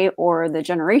day-to-day or the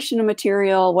generation of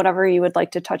material, whatever you would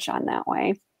like to touch on that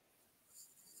way.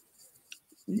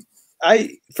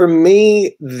 For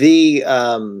me,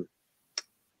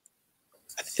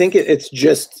 I think it's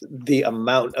just the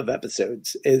amount of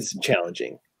episodes is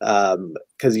challenging.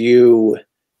 Because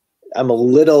I'm a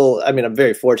little, I mean, I'm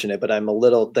very fortunate, but I'm a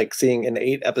little like seeing an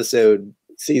 8-episode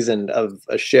season of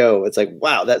a show. It's like,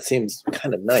 wow, that seems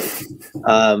kind of nice.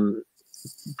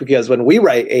 Because when we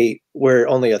write 8, we're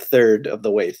only a third of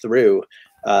the way through.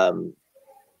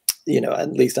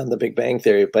 At least on the Big Bang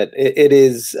Theory, but it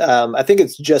is, I think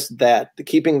it's just that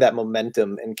keeping that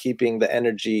momentum and keeping the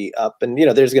energy up. And,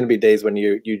 there's going to be days when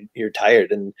you're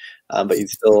tired but you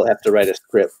still have to write a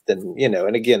script and,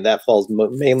 and again, that falls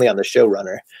mainly on the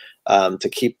showrunner, to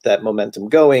keep that momentum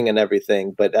going and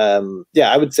everything. But,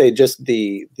 I would say just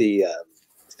the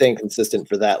staying consistent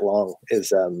for that long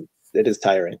it is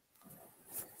tiring.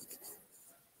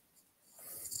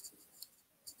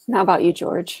 How about you,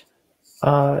 George?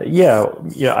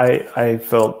 I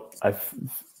felt I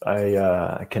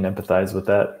can empathize with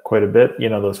that quite a bit.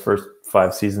 Those first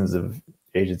 5 seasons of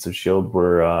Agents of Shield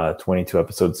were 22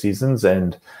 episode seasons,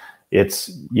 and it's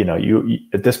you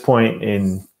at this point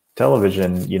in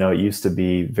television, it used to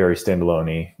be very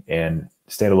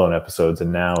standalone episodes,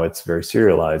 and now it's very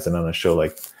serialized. And on a show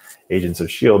like Agents of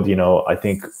Shield, I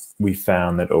think we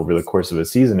found that over the course of a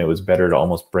season, it was better to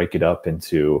almost break it up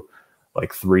into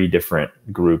like 3 different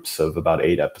groups of about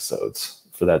 8 episodes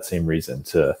for that same reason,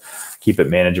 to keep it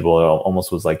manageable. It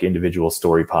almost was like individual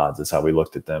story pods is how we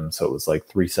looked at them. So it was like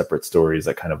 3 separate stories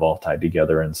that kind of all tied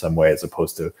together in some way, as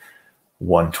opposed to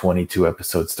one 22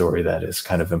 episode story that is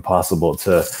kind of impossible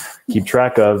to keep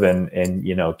track of and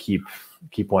keep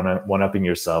one-upping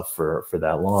yourself for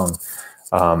that long.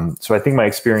 So I think my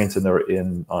experience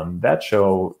on that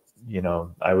show,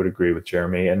 I would agree with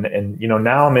Jeremy. And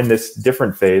now I'm in this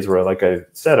different phase where, like I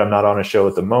said, I'm not on a show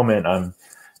at the moment. I'm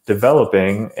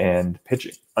developing and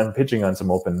I'm pitching on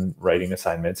some open writing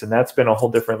assignments. And that's been a whole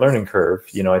different learning curve.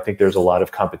 I think there's a lot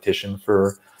of competition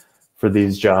for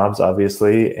these jobs,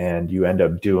 obviously. And you end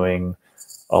up doing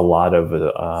a lot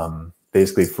of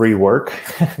basically free work,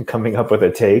 coming up with a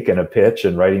take and a pitch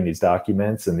and writing these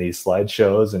documents and these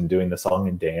slideshows and doing the song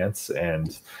and dance.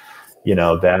 And,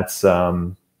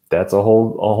 that's a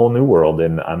whole new world,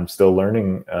 and I'm still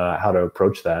learning how to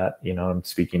approach that. I'm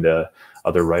speaking to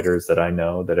other writers that I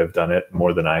know that have done it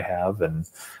more than I have, and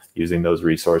using those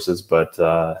resources. But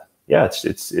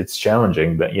it's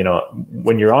challenging. But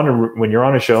when you're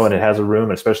on a show and it has a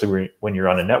room, especially when you're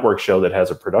on a network show that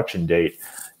has a production date,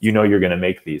 you're going to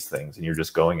make these things, and you're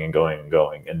just going and going and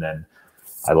going. And then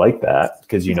I like that,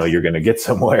 because you're going to get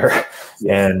somewhere.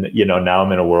 And now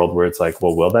I'm in a world where it's like,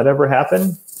 well, will that ever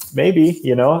happen? Maybe,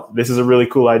 this is a really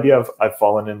cool idea I've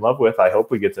fallen in love with. I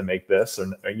hope we get to make this, or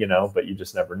but you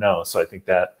just never know. So I think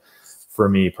that for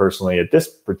me personally, at this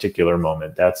particular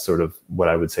moment, that's sort of what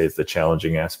I would say is the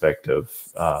challenging aspect of,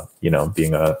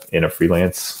 being in a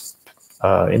freelance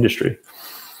industry.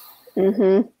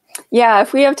 Mm-hmm. Yeah,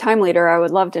 if we have time later, I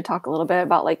would love to talk a little bit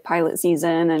about like pilot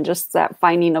season and just that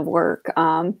finding of work.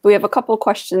 We have a couple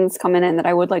questions coming in that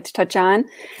I would like to touch on.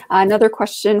 Another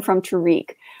question from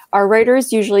Tariq. Are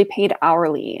writers usually paid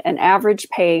hourly, an average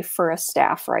pay for a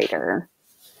staff writer?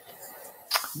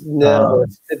 No,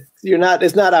 you're not.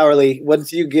 It's not hourly.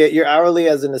 Once you're hourly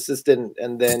as an assistant,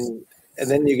 and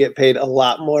then you get paid a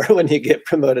lot more when you get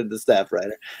promoted to staff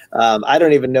writer. I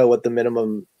don't even know what the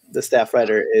minimum the staff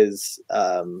writer is.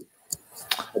 Do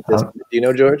you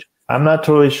know, George? I'm not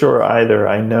totally sure either.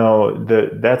 I know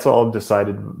that's all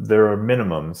decided. There are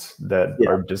minimums that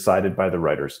are decided by the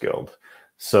Writers Guild.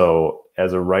 So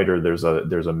as a writer, there's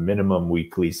a minimum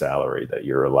weekly salary that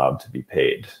you're allowed to be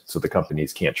paid. So the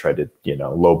companies can't try to,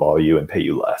 lowball you and pay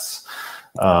you less.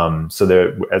 So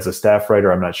there, as a staff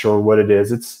writer, I'm not sure what it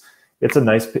is. It's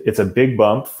a big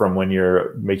bump from when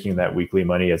you're making that weekly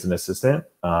money as an assistant.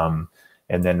 And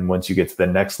then once you get to the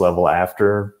next level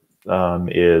after,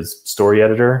 is story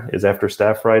editor, is after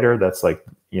staff writer. That's like,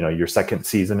 your second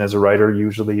season as a writer,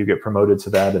 usually you get promoted to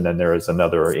that. And then there is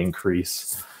another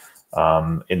increase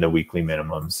in the weekly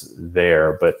minimums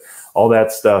there. But all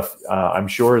that stuff, I'm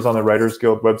sure, is on the Writers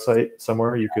Guild website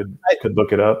somewhere. You could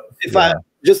look it up. I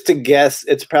just to guess,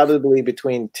 it's probably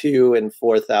between 2,000 and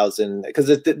 4,000,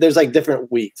 because there's like different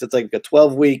weeks. It's like a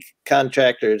 12-week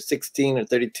contract, or 16 or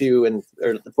 32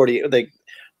 or 40.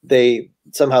 They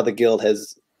somehow the guild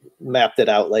has mapped it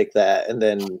out like that. And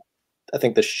then I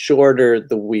think the shorter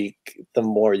the week, the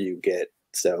more you get.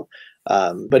 So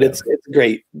But it's a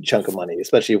great chunk of money,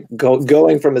 especially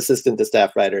going from assistant to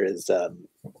staff writer is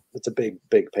it's a big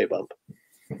pay bump.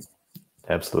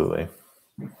 Absolutely.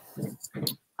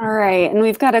 All right, and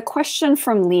we've got a question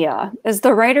from Leah. Is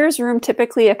the writer's room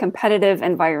typically a competitive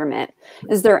environment?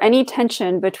 Is there any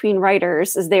tension between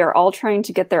writers as they are all trying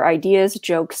to get their ideas,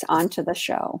 jokes onto the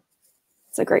show?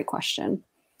 It's a great question.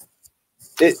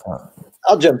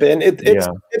 I'll jump in.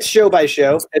 It's show by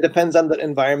show. It depends on the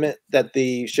environment that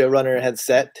the showrunner has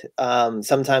set.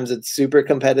 Sometimes it's super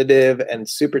competitive and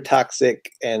super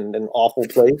toxic and an awful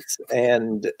place,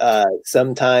 and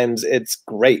sometimes it's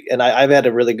great. And I've had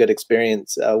a really good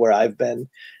experience where I've been,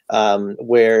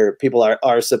 where people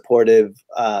are supportive,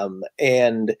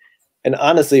 and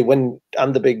honestly, when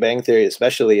on The Big Bang Theory,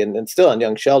 especially, and still on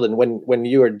Young Sheldon, when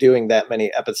you are doing that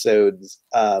many episodes,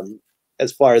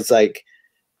 as far as like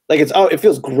it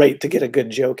feels great to get a good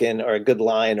joke in or a good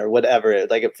line or whatever.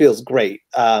 Like it feels great.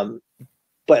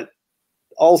 But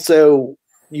also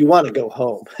you want to go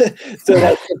home. So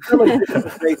that if someone gets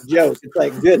a great joke, it's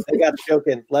like, good, I got a joke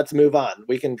in, let's move on.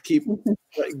 We can keep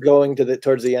going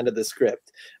towards the end of the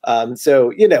script.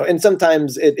 So, and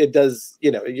sometimes it does,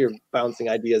 you're bouncing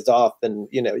ideas off and,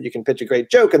 you can pitch a great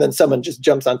joke and then someone just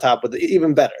jumps on top with it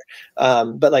even better.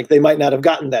 But like they might not have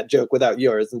gotten that joke without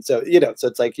yours. And so, so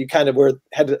it's like you kind of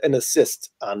had an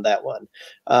assist on that one.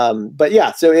 But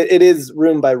yeah, so it is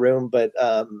room by room, but,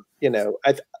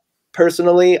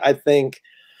 personally, I think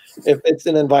if it's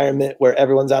an environment where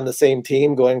everyone's on the same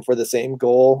team going for the same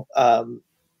goal,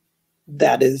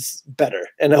 that is better.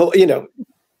 And,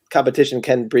 competition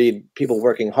can breed people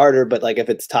working harder, but like if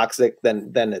it's toxic,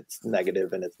 then it's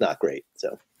negative and it's not great.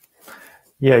 So.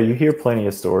 Yeah, you hear plenty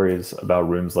of stories about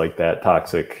rooms like that,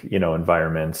 toxic,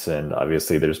 environments. And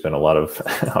obviously there's been a lot of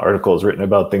articles written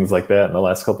about things like that in the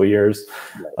last couple of years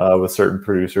with certain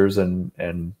producers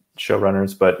and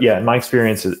showrunners. But yeah, in my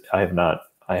experience, I have not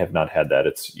had that.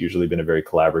 It's usually been a very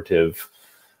collaborative,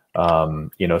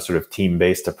 sort of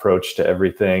team-based approach to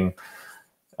everything.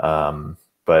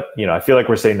 But, I feel like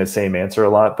we're saying the same answer a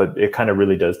lot, but it kind of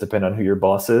really does depend on who your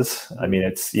boss is. I mean,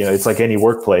 it's like any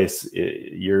workplace,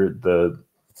 you're the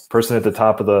person at the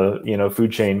top of the,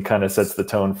 food chain kind of sets the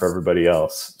tone for everybody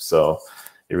else. So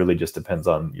it really just depends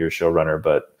on your showrunner.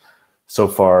 But so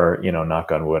far,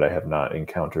 knock on wood, I have not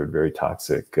encountered very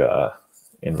toxic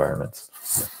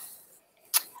environments.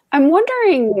 I'm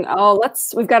wondering,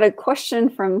 we've got a question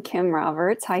from Kim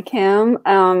Roberts. Hi, Kim.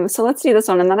 So let's do this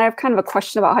one. And then I have kind of a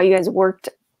question about how you guys worked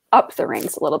up the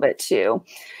ranks a little bit too.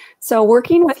 So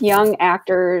working with young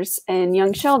actors in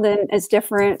Young Sheldon is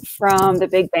different from The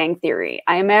Big Bang Theory.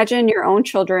 I imagine your own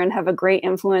children have a great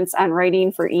influence on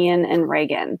writing for Ian and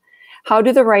Reagan. How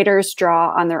do the writers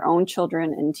draw on their own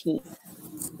children and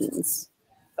teens?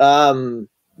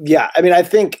 Yeah, I mean, I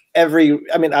think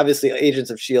obviously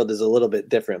Agents of Sheild is a little bit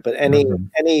different, but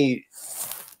any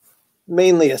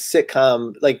mainly a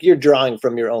sitcom, like you're drawing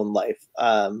from your own life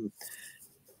a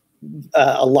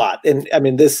lot. And I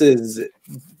mean, this is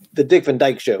the Dick Van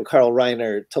Dyke Show. Carl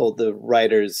Reiner told the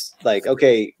writers, like,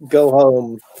 okay, go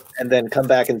home and then come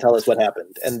back and tell us what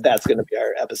happened. And that's going to be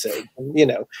our episode. And,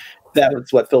 that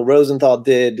was what Phil Rosenthal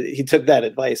did. He took that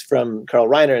advice from Carl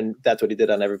Reiner, and that's what he did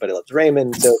on Everybody Loves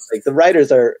Raymond. So like the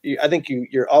writers I think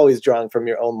you're always drawing from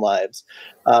your own lives.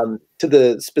 To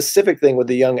the specific thing with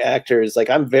the young actors, like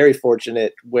I'm very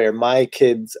fortunate where my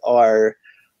kids are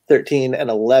 13 and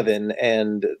 11,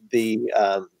 and the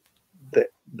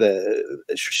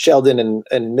Sheldon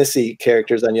and Missy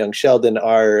characters on Young Sheldon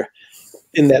are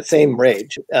in that same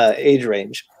age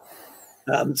range.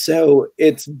 So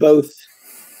it's both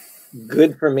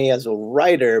good for me as a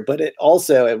writer, but it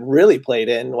really played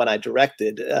in when I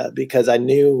directed, because I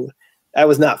knew I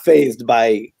was not fazed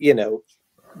by,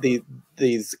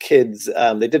 these kids.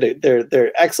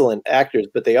 They're excellent actors,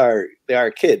 but they are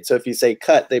kids. So if you say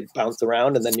cut, they bounce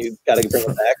around and then you got to bring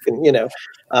them back, and,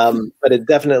 but it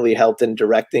definitely helped in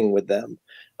directing with them.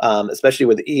 Especially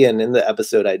with Ian in the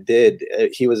episode I did,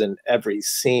 he was in every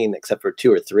scene except for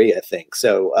 2 or 3, I think.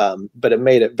 So, but it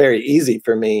made it very easy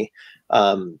for me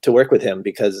to work with him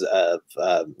because of,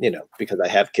 because I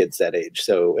have kids that age.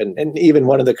 So, and even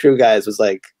one of the crew guys was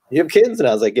like, "You have kids?" And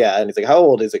I was like, "Yeah." And he's like, "How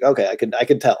old?" He's like, "Okay, I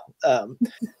could tell."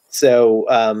 So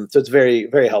it's very,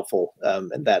 very helpful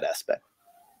in that aspect.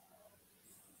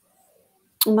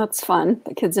 And that's fun.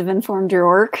 The kids have informed your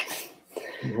work.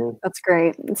 Mm-hmm. That's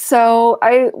great. So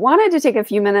I wanted to take a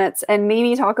few minutes and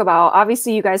maybe talk about,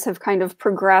 obviously you guys have kind of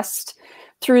progressed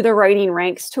through the writing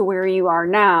ranks to where you are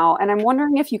now. And I'm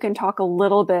wondering if you can talk a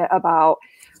little bit about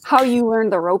how you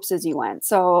learned the ropes as you went.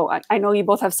 So I know you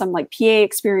both have some like PA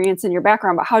experience in your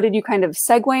background, but how did you kind of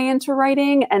segue into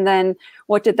writing? And then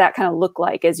what did that kind of look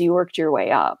like as you worked your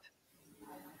way up?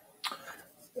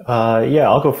 Yeah,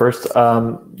 I'll go first.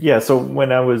 Yeah, so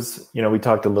when I was, we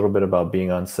talked a little bit about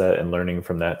being on set and learning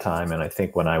from that time. And I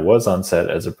think when I was on set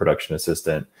as a production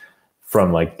assistant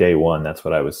from like day one, that's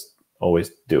what I was always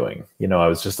doing. I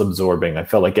was just absorbing. I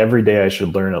felt like every day I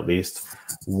should learn at least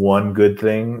one good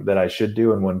thing that I should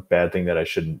do and one bad thing that I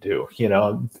shouldn't do.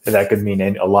 That could mean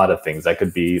a lot of things. That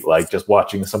could be like just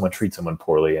watching someone treat someone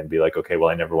poorly and be like, okay, well,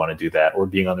 I never want to do that. Or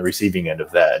being on the receiving end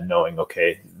of that and knowing,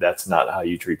 okay, that's not how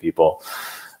you treat people.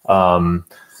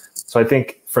 So I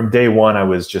think from day one, I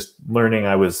was just learning.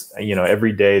 I was,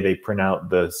 every day they print out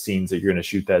the scenes that you're going to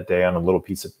shoot that day on a little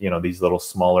piece of, these little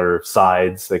smaller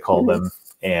sides, they call them.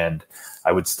 And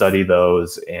I would study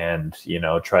those and,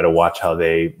 try to watch how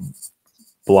they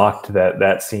blocked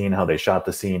that scene, how they shot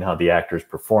the scene, how the actors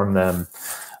performed them.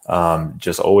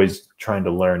 Just always trying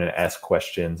to learn and ask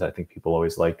questions. I think people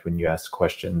always liked when you asked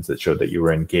questions that showed that you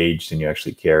were engaged and you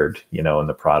actually cared, in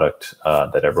the product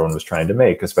that everyone was trying to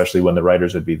make, especially when the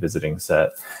writers would be visiting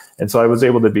set. And so I was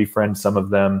able to befriend some of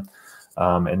them.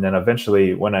 And then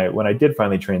eventually when I did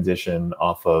finally transition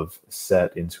off of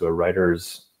set into a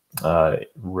writer's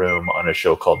room on a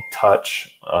show called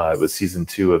Touch, it was season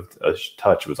 2 of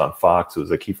Touch. It was on Fox. It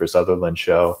was a Kiefer Sutherland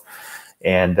show.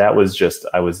 And that was just,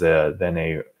 I was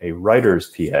then a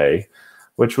writer's PA,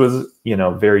 which was,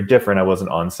 very different. I wasn't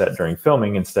on set during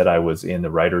filming. Instead, I was in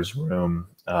the writer's room,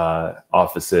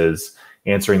 offices,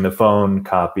 answering the phone,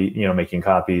 making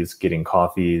copies, getting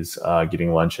coffees,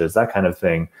 getting lunches, that kind of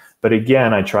thing. But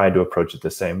again, I tried to approach it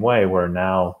the same way, where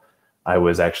now I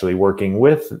was actually working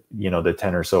with, the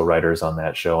 10 or so writers on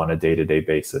that show on a day-to-day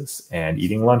basis and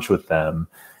eating lunch with them.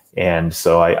 And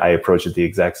so I approached it the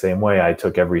exact same way. I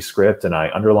took every script and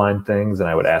I underlined things and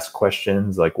I would ask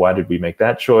questions like, why did we make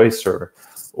that choice?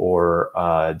 Or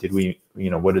did we,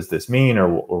 what does this mean?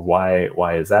 Or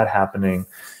why is that happening?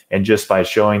 And just by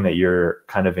showing that you're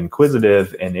kind of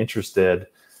inquisitive and interested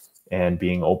and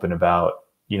being open about,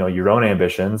 your own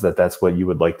ambitions, that's what you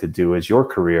would like to do as your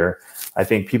career, I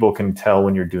think people can tell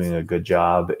when you're doing a good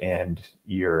job and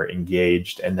you're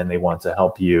engaged, and then they want to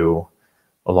help you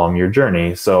along your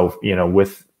journey. So,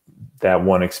 with that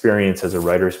one experience as a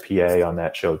writer's PA on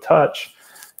that show Touch,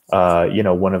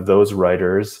 one of those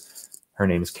writers, her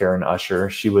name is Karen Usher.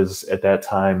 She was at that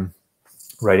time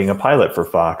writing a pilot for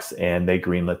Fox, and they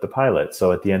greenlit the pilot.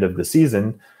 So at the end of the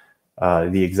season,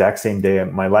 the exact same day,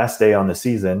 my last day on the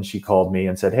season, she called me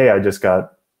and said, hey, I just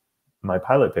got my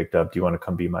pilot picked up. Do you want to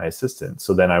come be my assistant?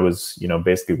 So then I was,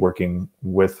 basically working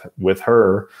with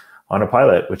her on a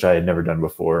pilot, which I had never done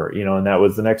before, and that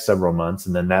was the next several months.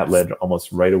 And then that led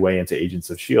almost right away into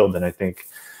Agents of Sheild. And I think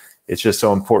it's just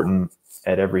so important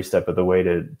at every step of the way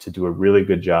to do a really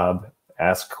good job,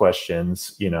 ask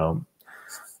questions,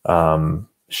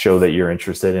 show that you're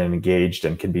interested and engaged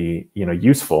and can be,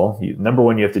 useful. Number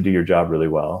one, you have to do your job really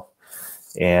well.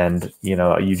 And, you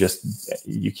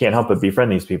can't help but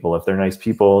befriend these people. If they're nice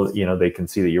people, they can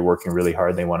see that you're working really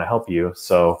hard and they want to help you.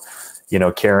 So,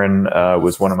 Karen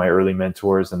was one of my early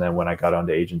mentors. And then when I got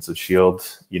onto Agents of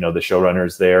Sheild, the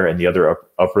showrunners there and the other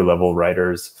upper level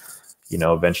writers,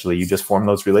 eventually you just form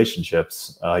those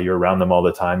relationships. You're around them all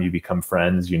the time. You become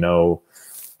friends,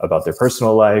 about their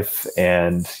personal life,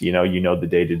 and, the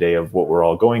day-to-day of what we're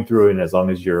all going through. And as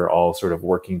long as you're all sort of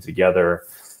working together,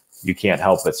 you can't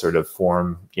help but sort of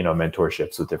form,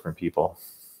 mentorships with different people.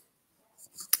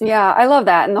 Yeah, I love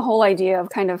that. And the whole idea of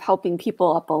kind of helping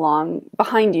people up along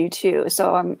behind you too.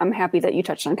 So I'm happy that you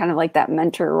touched on kind of like that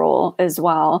mentor role as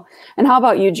well. And how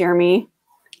about you, Jeremy?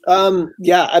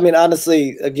 Yeah, I mean,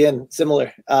 honestly, again,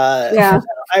 similar. Yeah.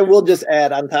 I will just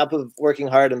add, on top of working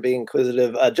hard and being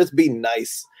inquisitive, just be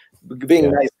nice. Being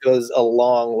nice goes a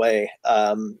long way.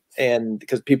 And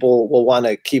because people will want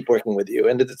to keep working with you.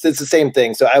 And it's the same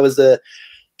thing. So I was a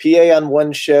PA on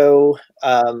one show,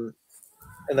 and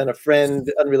then a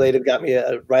friend, unrelated, got me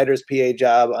a writer's PA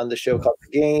job on the show called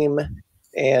The Game,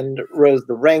 and rose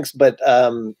the ranks. But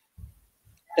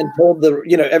and told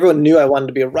everyone knew I wanted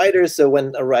to be a writer. So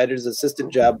when a writer's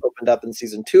assistant job opened up in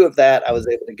season 2 of that, I was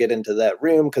able to get into that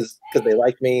room because they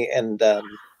liked me. And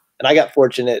I got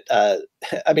fortunate.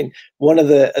 I mean, one of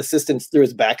the assistants threw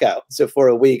his back out. So for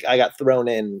a week, I got thrown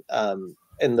in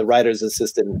the writer's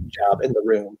assistant job in the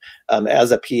room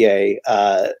as a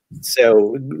PA.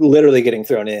 So literally getting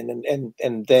thrown in.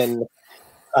 And then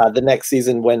the next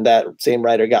season, when that same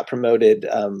writer got promoted,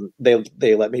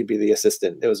 they let me be the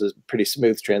assistant. It was a pretty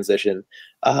smooth transition.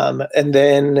 And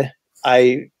then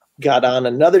I got on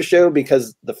another show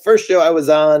because the first show I was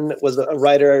on was a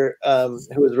writer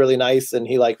who was really nice, and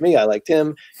he liked me. I liked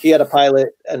him. He had a pilot,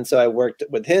 and so I worked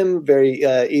with him very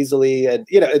easily. And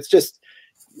you know, it's just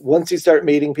once you start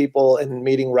meeting people and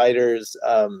meeting writers,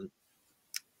 I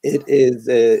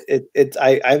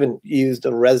haven't used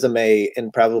a resume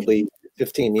in probably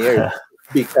 15 years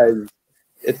because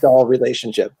it's all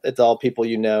relationship. It's all people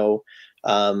you know.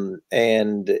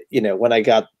 And you know, when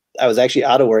I was actually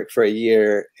out of work for a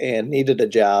year and needed a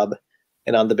job,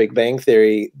 and on The Big Bang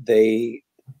Theory,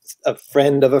 a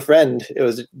friend of a friend, it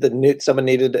was someone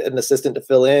needed an assistant to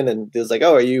fill in, and it was like,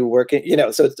 oh, are you working? You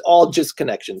know, so it's all just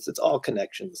connections. It's all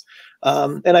connections.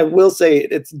 And I will say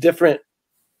it's different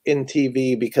in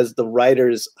TV because the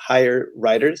writers hire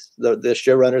writers, the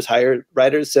showrunners hire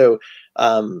writers. So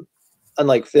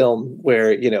unlike film,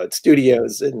 where you know it's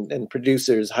studios and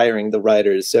producers hiring the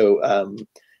writers. So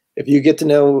if you get to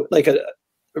know, like, a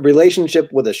relationship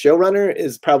with a showrunner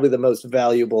is probably the most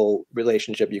valuable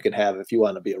relationship you can have if you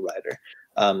want to be a writer,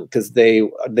 because they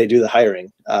do the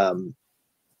hiring.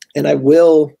 And I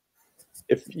will,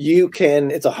 if you can,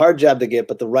 it's a hard job to get,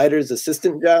 but the writer's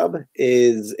assistant job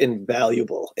is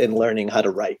invaluable in learning how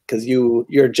to write, because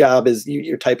your job is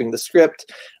you're typing the script,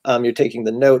 you're taking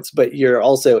the notes, but you're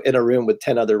also in a room with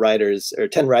 10 other writers, or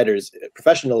 10 writers,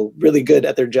 professional, really good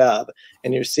at their job,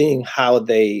 and you're seeing how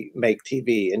they make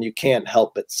TV, and you can't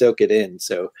help but soak it in.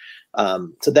 So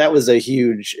so that was a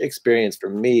huge experience for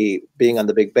me, being on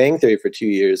The Big Bang Theory for 2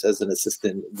 years as an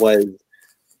assistant. Was,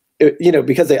 you know,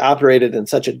 because they operated in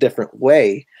such a different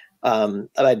way, I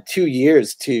had 2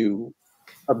 years to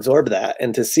absorb that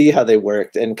and to see how they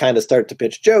worked and kind of start to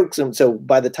pitch jokes. And so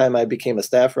by the time I became a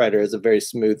staff writer, it was a very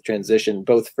smooth transition,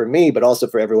 both for me, but also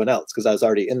for everyone else, because I was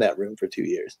already in that room for 2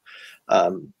 years.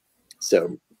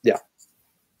 So, yeah.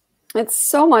 It's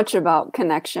so much about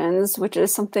connections, which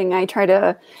is something I try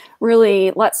to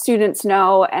really let students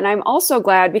know. And I'm also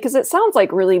glad, because it sounds like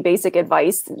really basic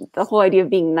advice, the whole idea of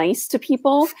being nice to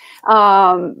people.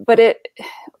 But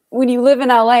when you live in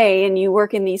LA and you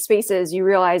work in these spaces, you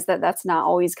realize that that's not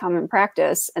always common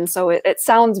practice. And so it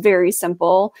sounds very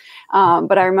simple.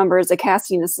 But I remember as a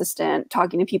casting assistant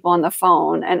talking to people on the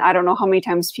phone, and I don't know how many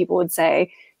times people would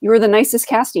say, "You're the nicest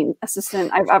casting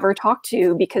assistant I've ever talked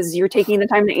to because you're taking the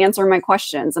time to answer my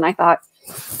questions." And I thought,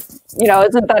 you know,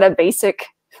 isn't that a basic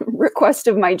request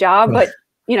of my job? But,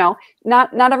 you know,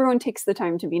 not everyone takes the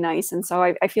time to be nice. And so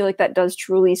I feel like that does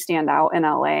truly stand out in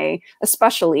LA,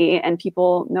 especially, and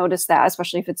people notice that,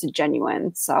 especially if it's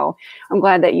genuine. So I'm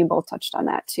glad that you both touched on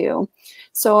that too.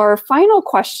 So our final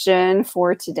question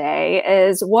for today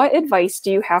is, what advice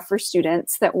do you have for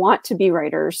students that want to be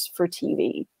writers for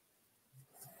TV?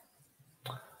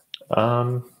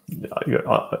 I'll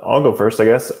go first, I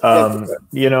guess.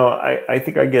 You know, I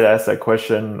think I get asked that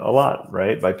question a lot,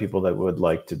 right, by people that would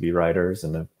like to be writers,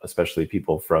 and especially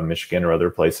people from Michigan or other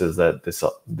places that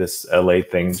this LA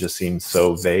thing just seems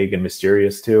so vague and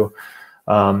mysterious to.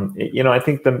 You know, I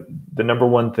think the number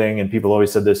one thing, and people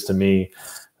always said this to me,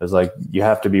 is like, you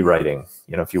have to be writing.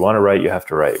 You know, if you want to write, you have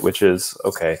to write, which is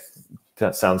okay.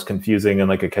 That sounds confusing and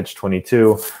like a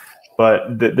catch-22,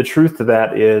 but the truth to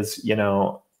that is, you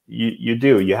know,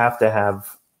 you have to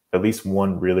have at least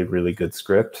one really, really good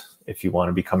script. If you want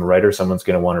to become a writer, someone's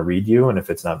going to want to read you. And if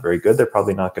it's not very good, they're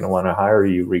probably not going to want to hire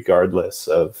you, regardless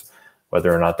of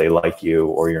whether or not they like you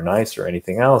or you're nice or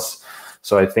anything else.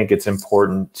 So I think it's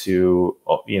important to,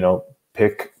 you know,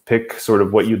 pick sort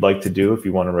of what you'd like to do. If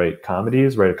you want to write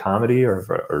comedies, write a comedy,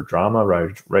 or drama,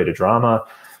 write a drama.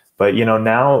 But, you know,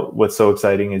 now what's so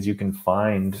exciting is you can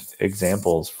find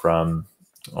examples from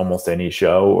almost any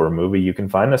show or movie. You can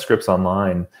find the scripts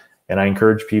online, and I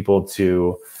encourage people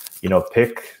to, you know,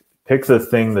 pick the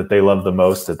thing that they love the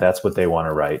most, that's what they want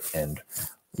to write, and,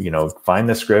 you know, find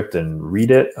the script and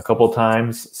read it a couple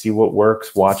times, see what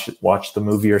works, watch the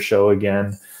movie or show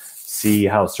again, see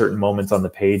how certain moments on the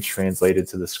page translated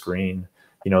to the screen,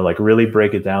 you know, like really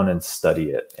break it down and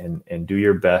study it, and do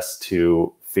your best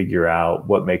to figure out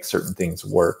what makes certain things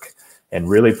work, and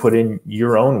really put in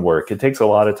your own work. It takes a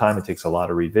lot of time. It takes a lot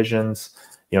of revisions.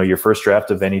 You know, your first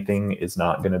draft of anything is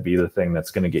not going to be the thing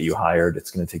that's going to get you hired. It's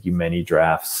going to take you many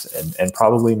drafts and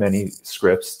probably many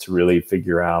scripts to really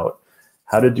figure out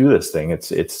how to do this thing.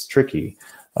 It's tricky.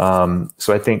 So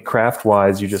I think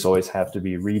craft-wise, you just always have to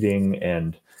be reading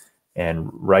and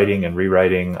writing and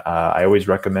rewriting. I always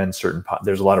recommend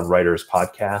there's a lot of writers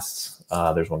podcasts.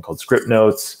 There's one called Script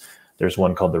Notes. There's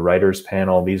one called the Writers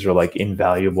Panel. These are like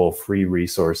invaluable free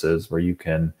resources where you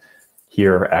can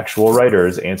hear actual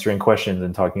writers answering questions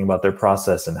and talking about their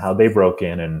process and how they broke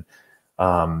in. And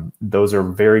Those are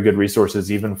very good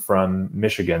resources, even from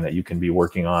Michigan, that you can be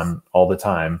working on all the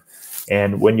time.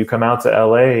 And when you come out to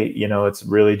LA, you know, it's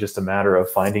really just a matter of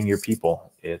finding your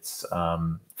people. It's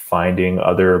finding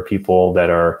other people that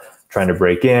are trying to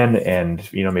break in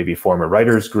and, you know, maybe form a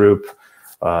writers group,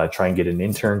 try and get an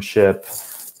internship,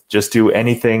 just do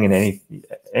anything and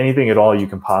anything at all you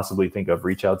can possibly think of.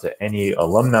 Reach out to any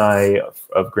alumni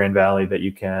of Grand Valley that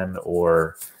you can,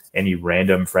 or any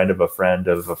random friend of a friend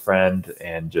of a friend,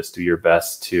 and just do your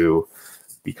best to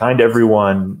be kind to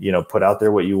everyone, you know, put out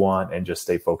there what you want and just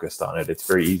stay focused on it. It's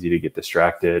very easy to get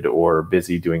distracted or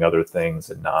busy doing other things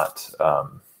and not,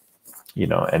 you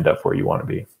know, end up where you want to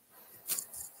be.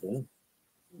 Yeah.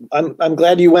 I'm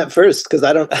glad you went first, because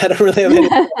I don't really have any.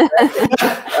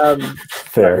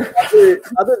 Fair.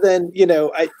 Other than, you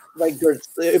know, I like George,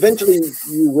 eventually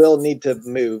you will need to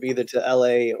move either to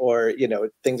LA or, you know,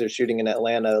 things are shooting in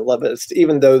Atlanta. Love it.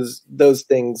 Even those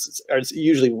things are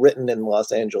usually written in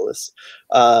Los Angeles,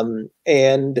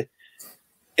 and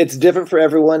it's different for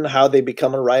everyone how they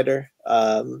become a writer.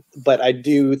 But I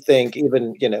do think,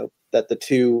 even, you know, that the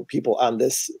two people on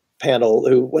this panel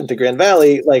who went to Grand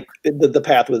Valley, like the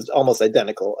path was almost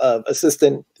identical, of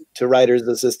assistant to writer's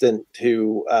assistant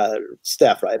to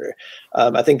staff writer.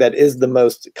 I think that is the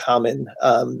most common.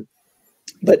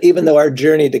 But even though our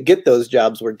journey to get those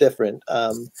jobs were different,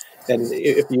 and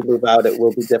if you move out, it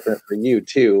will be different for you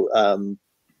too.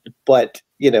 But,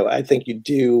 you know, I think you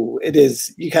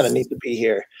kind of need to be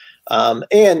here.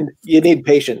 And you need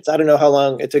patience. I don't know how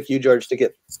long it took you, George, to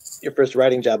get your first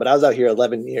writing job, but I was out here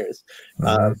 11 years.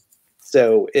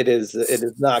 So it is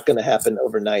not going to happen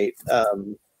overnight.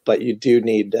 But you do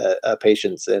need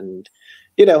patience, and,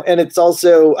 you know, and it's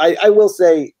also, I will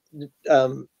say,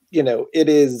 you know, it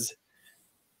is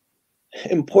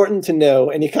important to know,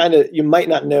 and you might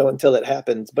not know until it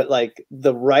happens, but like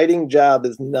the writing job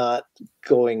is not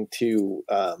going to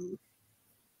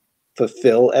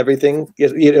fulfill everything.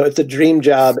 You know, it's a dream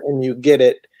job and you get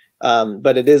it.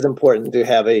 But it is important to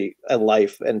have a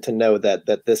life, and to know that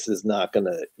this is not going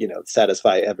to, you know,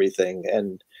 satisfy everything.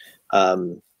 And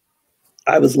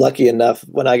I was lucky enough,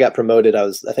 when I got promoted, I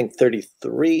was, I think,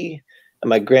 33, and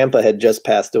my grandpa had just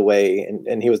passed away,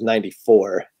 and he was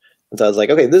 94. And so I was like,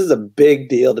 okay, this is a big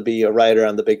deal to be a writer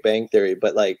on The Big Bang Theory,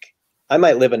 but like, I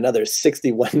might live another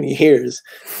 61 years.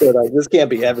 So like, this can't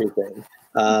be everything.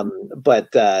 But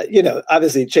you know,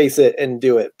 obviously chase it and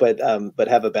do it, but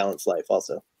have a balanced life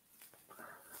also.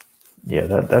 Yeah,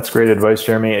 that's great advice,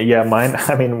 Jeremy. Yeah, mine,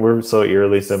 I mean, we're so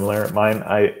eerily similar. Mine,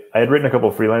 I had written a couple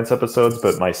of freelance episodes,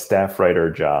 but my staff writer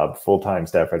job, full-time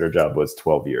staff writer job, was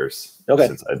 12 years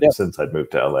since I'd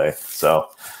moved to LA. So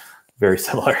very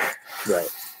similar. Right.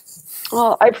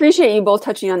 Well, I appreciate you both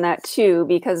touching on that too,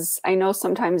 because I know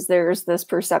sometimes there's this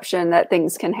perception that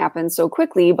things can happen so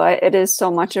quickly, but it is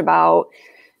so much about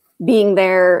being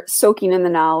there, soaking in the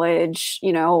knowledge,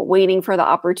 you know, waiting for the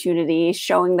opportunity,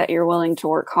 showing that you're willing to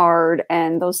work hard,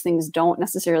 and those things don't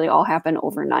necessarily all happen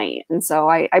overnight. And so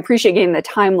I appreciate getting the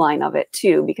timeline of it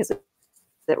too, because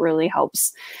it really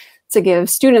helps to give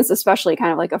students especially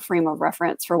kind of like a frame of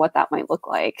reference for what that might look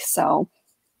like. So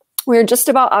we're just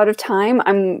about out of time.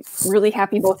 I'm really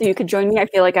happy both of you could join me. I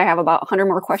feel like I have about 100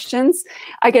 more questions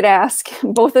I could ask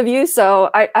both of you.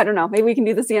 So I don't know, maybe we can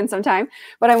do this again sometime,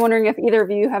 but I'm wondering if either of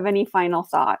you have any final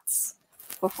thoughts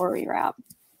before we wrap.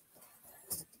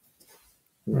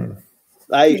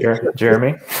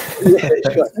 Jeremy? Yeah,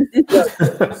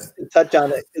 sure. Touch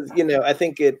on it. You know, I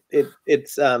think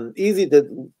it's easy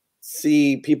to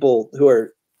see people who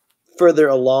are further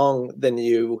along than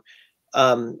you.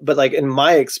 But like in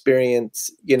my experience,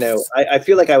 you know, I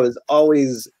feel like I was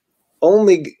always I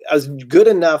was good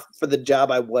enough for the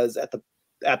job I was at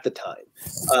the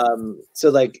time. So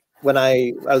like when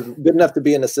I was good enough to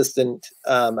be an assistant,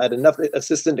 I had enough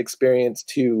assistant experience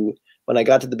to, when I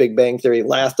got to The Big Bang Theory,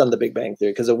 last on The Big Bang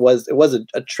Theory, because it was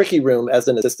a tricky room as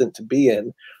an assistant to be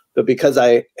in, but because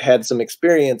I had some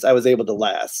experience, I was able to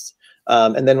last.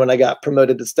 And then when I got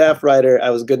promoted to staff writer,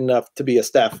 I was good enough to be a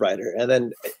staff writer. And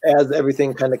then as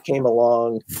everything kind of came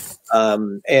along,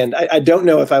 and I don't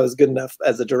know if I was good enough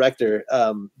as a director,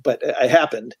 but it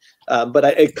happened. But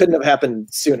it couldn't have happened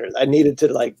sooner. I needed to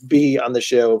like be on the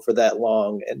show for that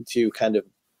long and to kind of,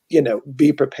 you know,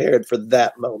 be prepared for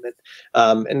that moment.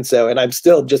 And I'm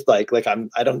still just like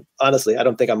I don't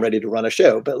think I'm ready to run a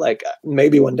show, but like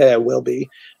maybe one day I will be,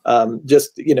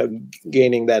 just, you know,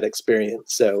 gaining that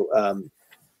experience. So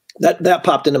that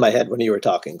popped into my head when you were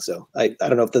talking. So I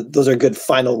don't know if those are good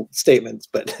final statements,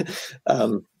 but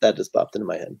that just popped into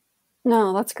my head.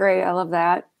 No, that's great. I love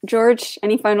that. George,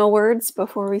 any final words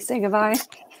before we say goodbye?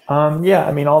 Yeah,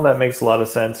 I mean, all that makes a lot of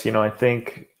sense. You know, I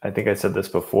think I think I said this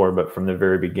before, but from the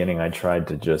very beginning, I tried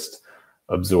to just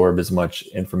absorb as much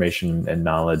information and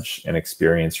knowledge and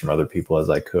experience from other people as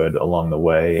I could along the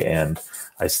way. And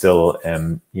I still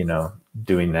am, you know,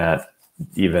 doing that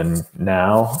even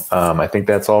now. I think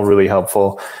that's all really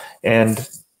helpful. And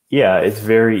yeah, it's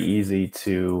very easy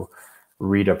to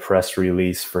read a press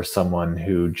release for someone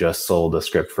who just sold a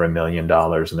script for $1 million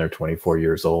and they're 24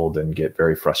 years old and get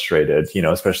very frustrated, you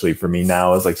know, especially for me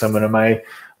now as like someone in my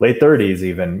late 30s,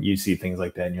 even you see things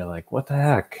like that and you're like, what the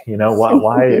heck, you know,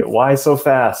 why so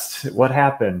fast? What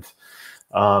happened?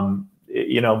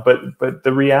 You know, but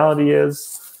the reality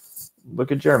is,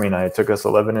 look at Jeremy and I, it took us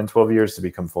 11 and 12 years to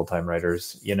become full-time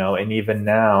writers, you know, and even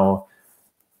now,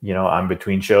 you know, I'm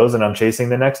between shows and I'm chasing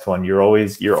the next one. You're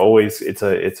always, it's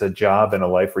a job and a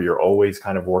life where you're always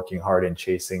kind of working hard and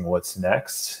chasing what's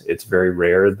next. It's very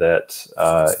rare that,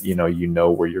 you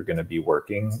know where you're going to be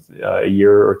working a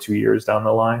year or 2 years down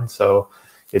the line. So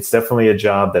it's definitely a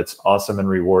job that's awesome and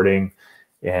rewarding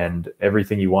and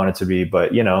everything you want it to be.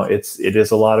 But, you know, it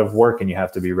is a lot of work and you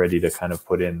have to be ready to kind of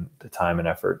put in the time and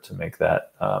effort to make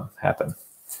that happen.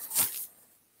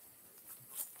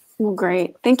 Well,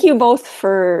 great. Thank you both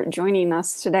for joining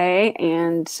us today,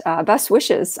 and best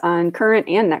wishes on current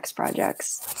and next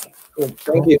projects. Cool.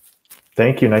 Thank you.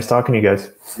 Thank you. Nice talking to you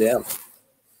guys. Yeah.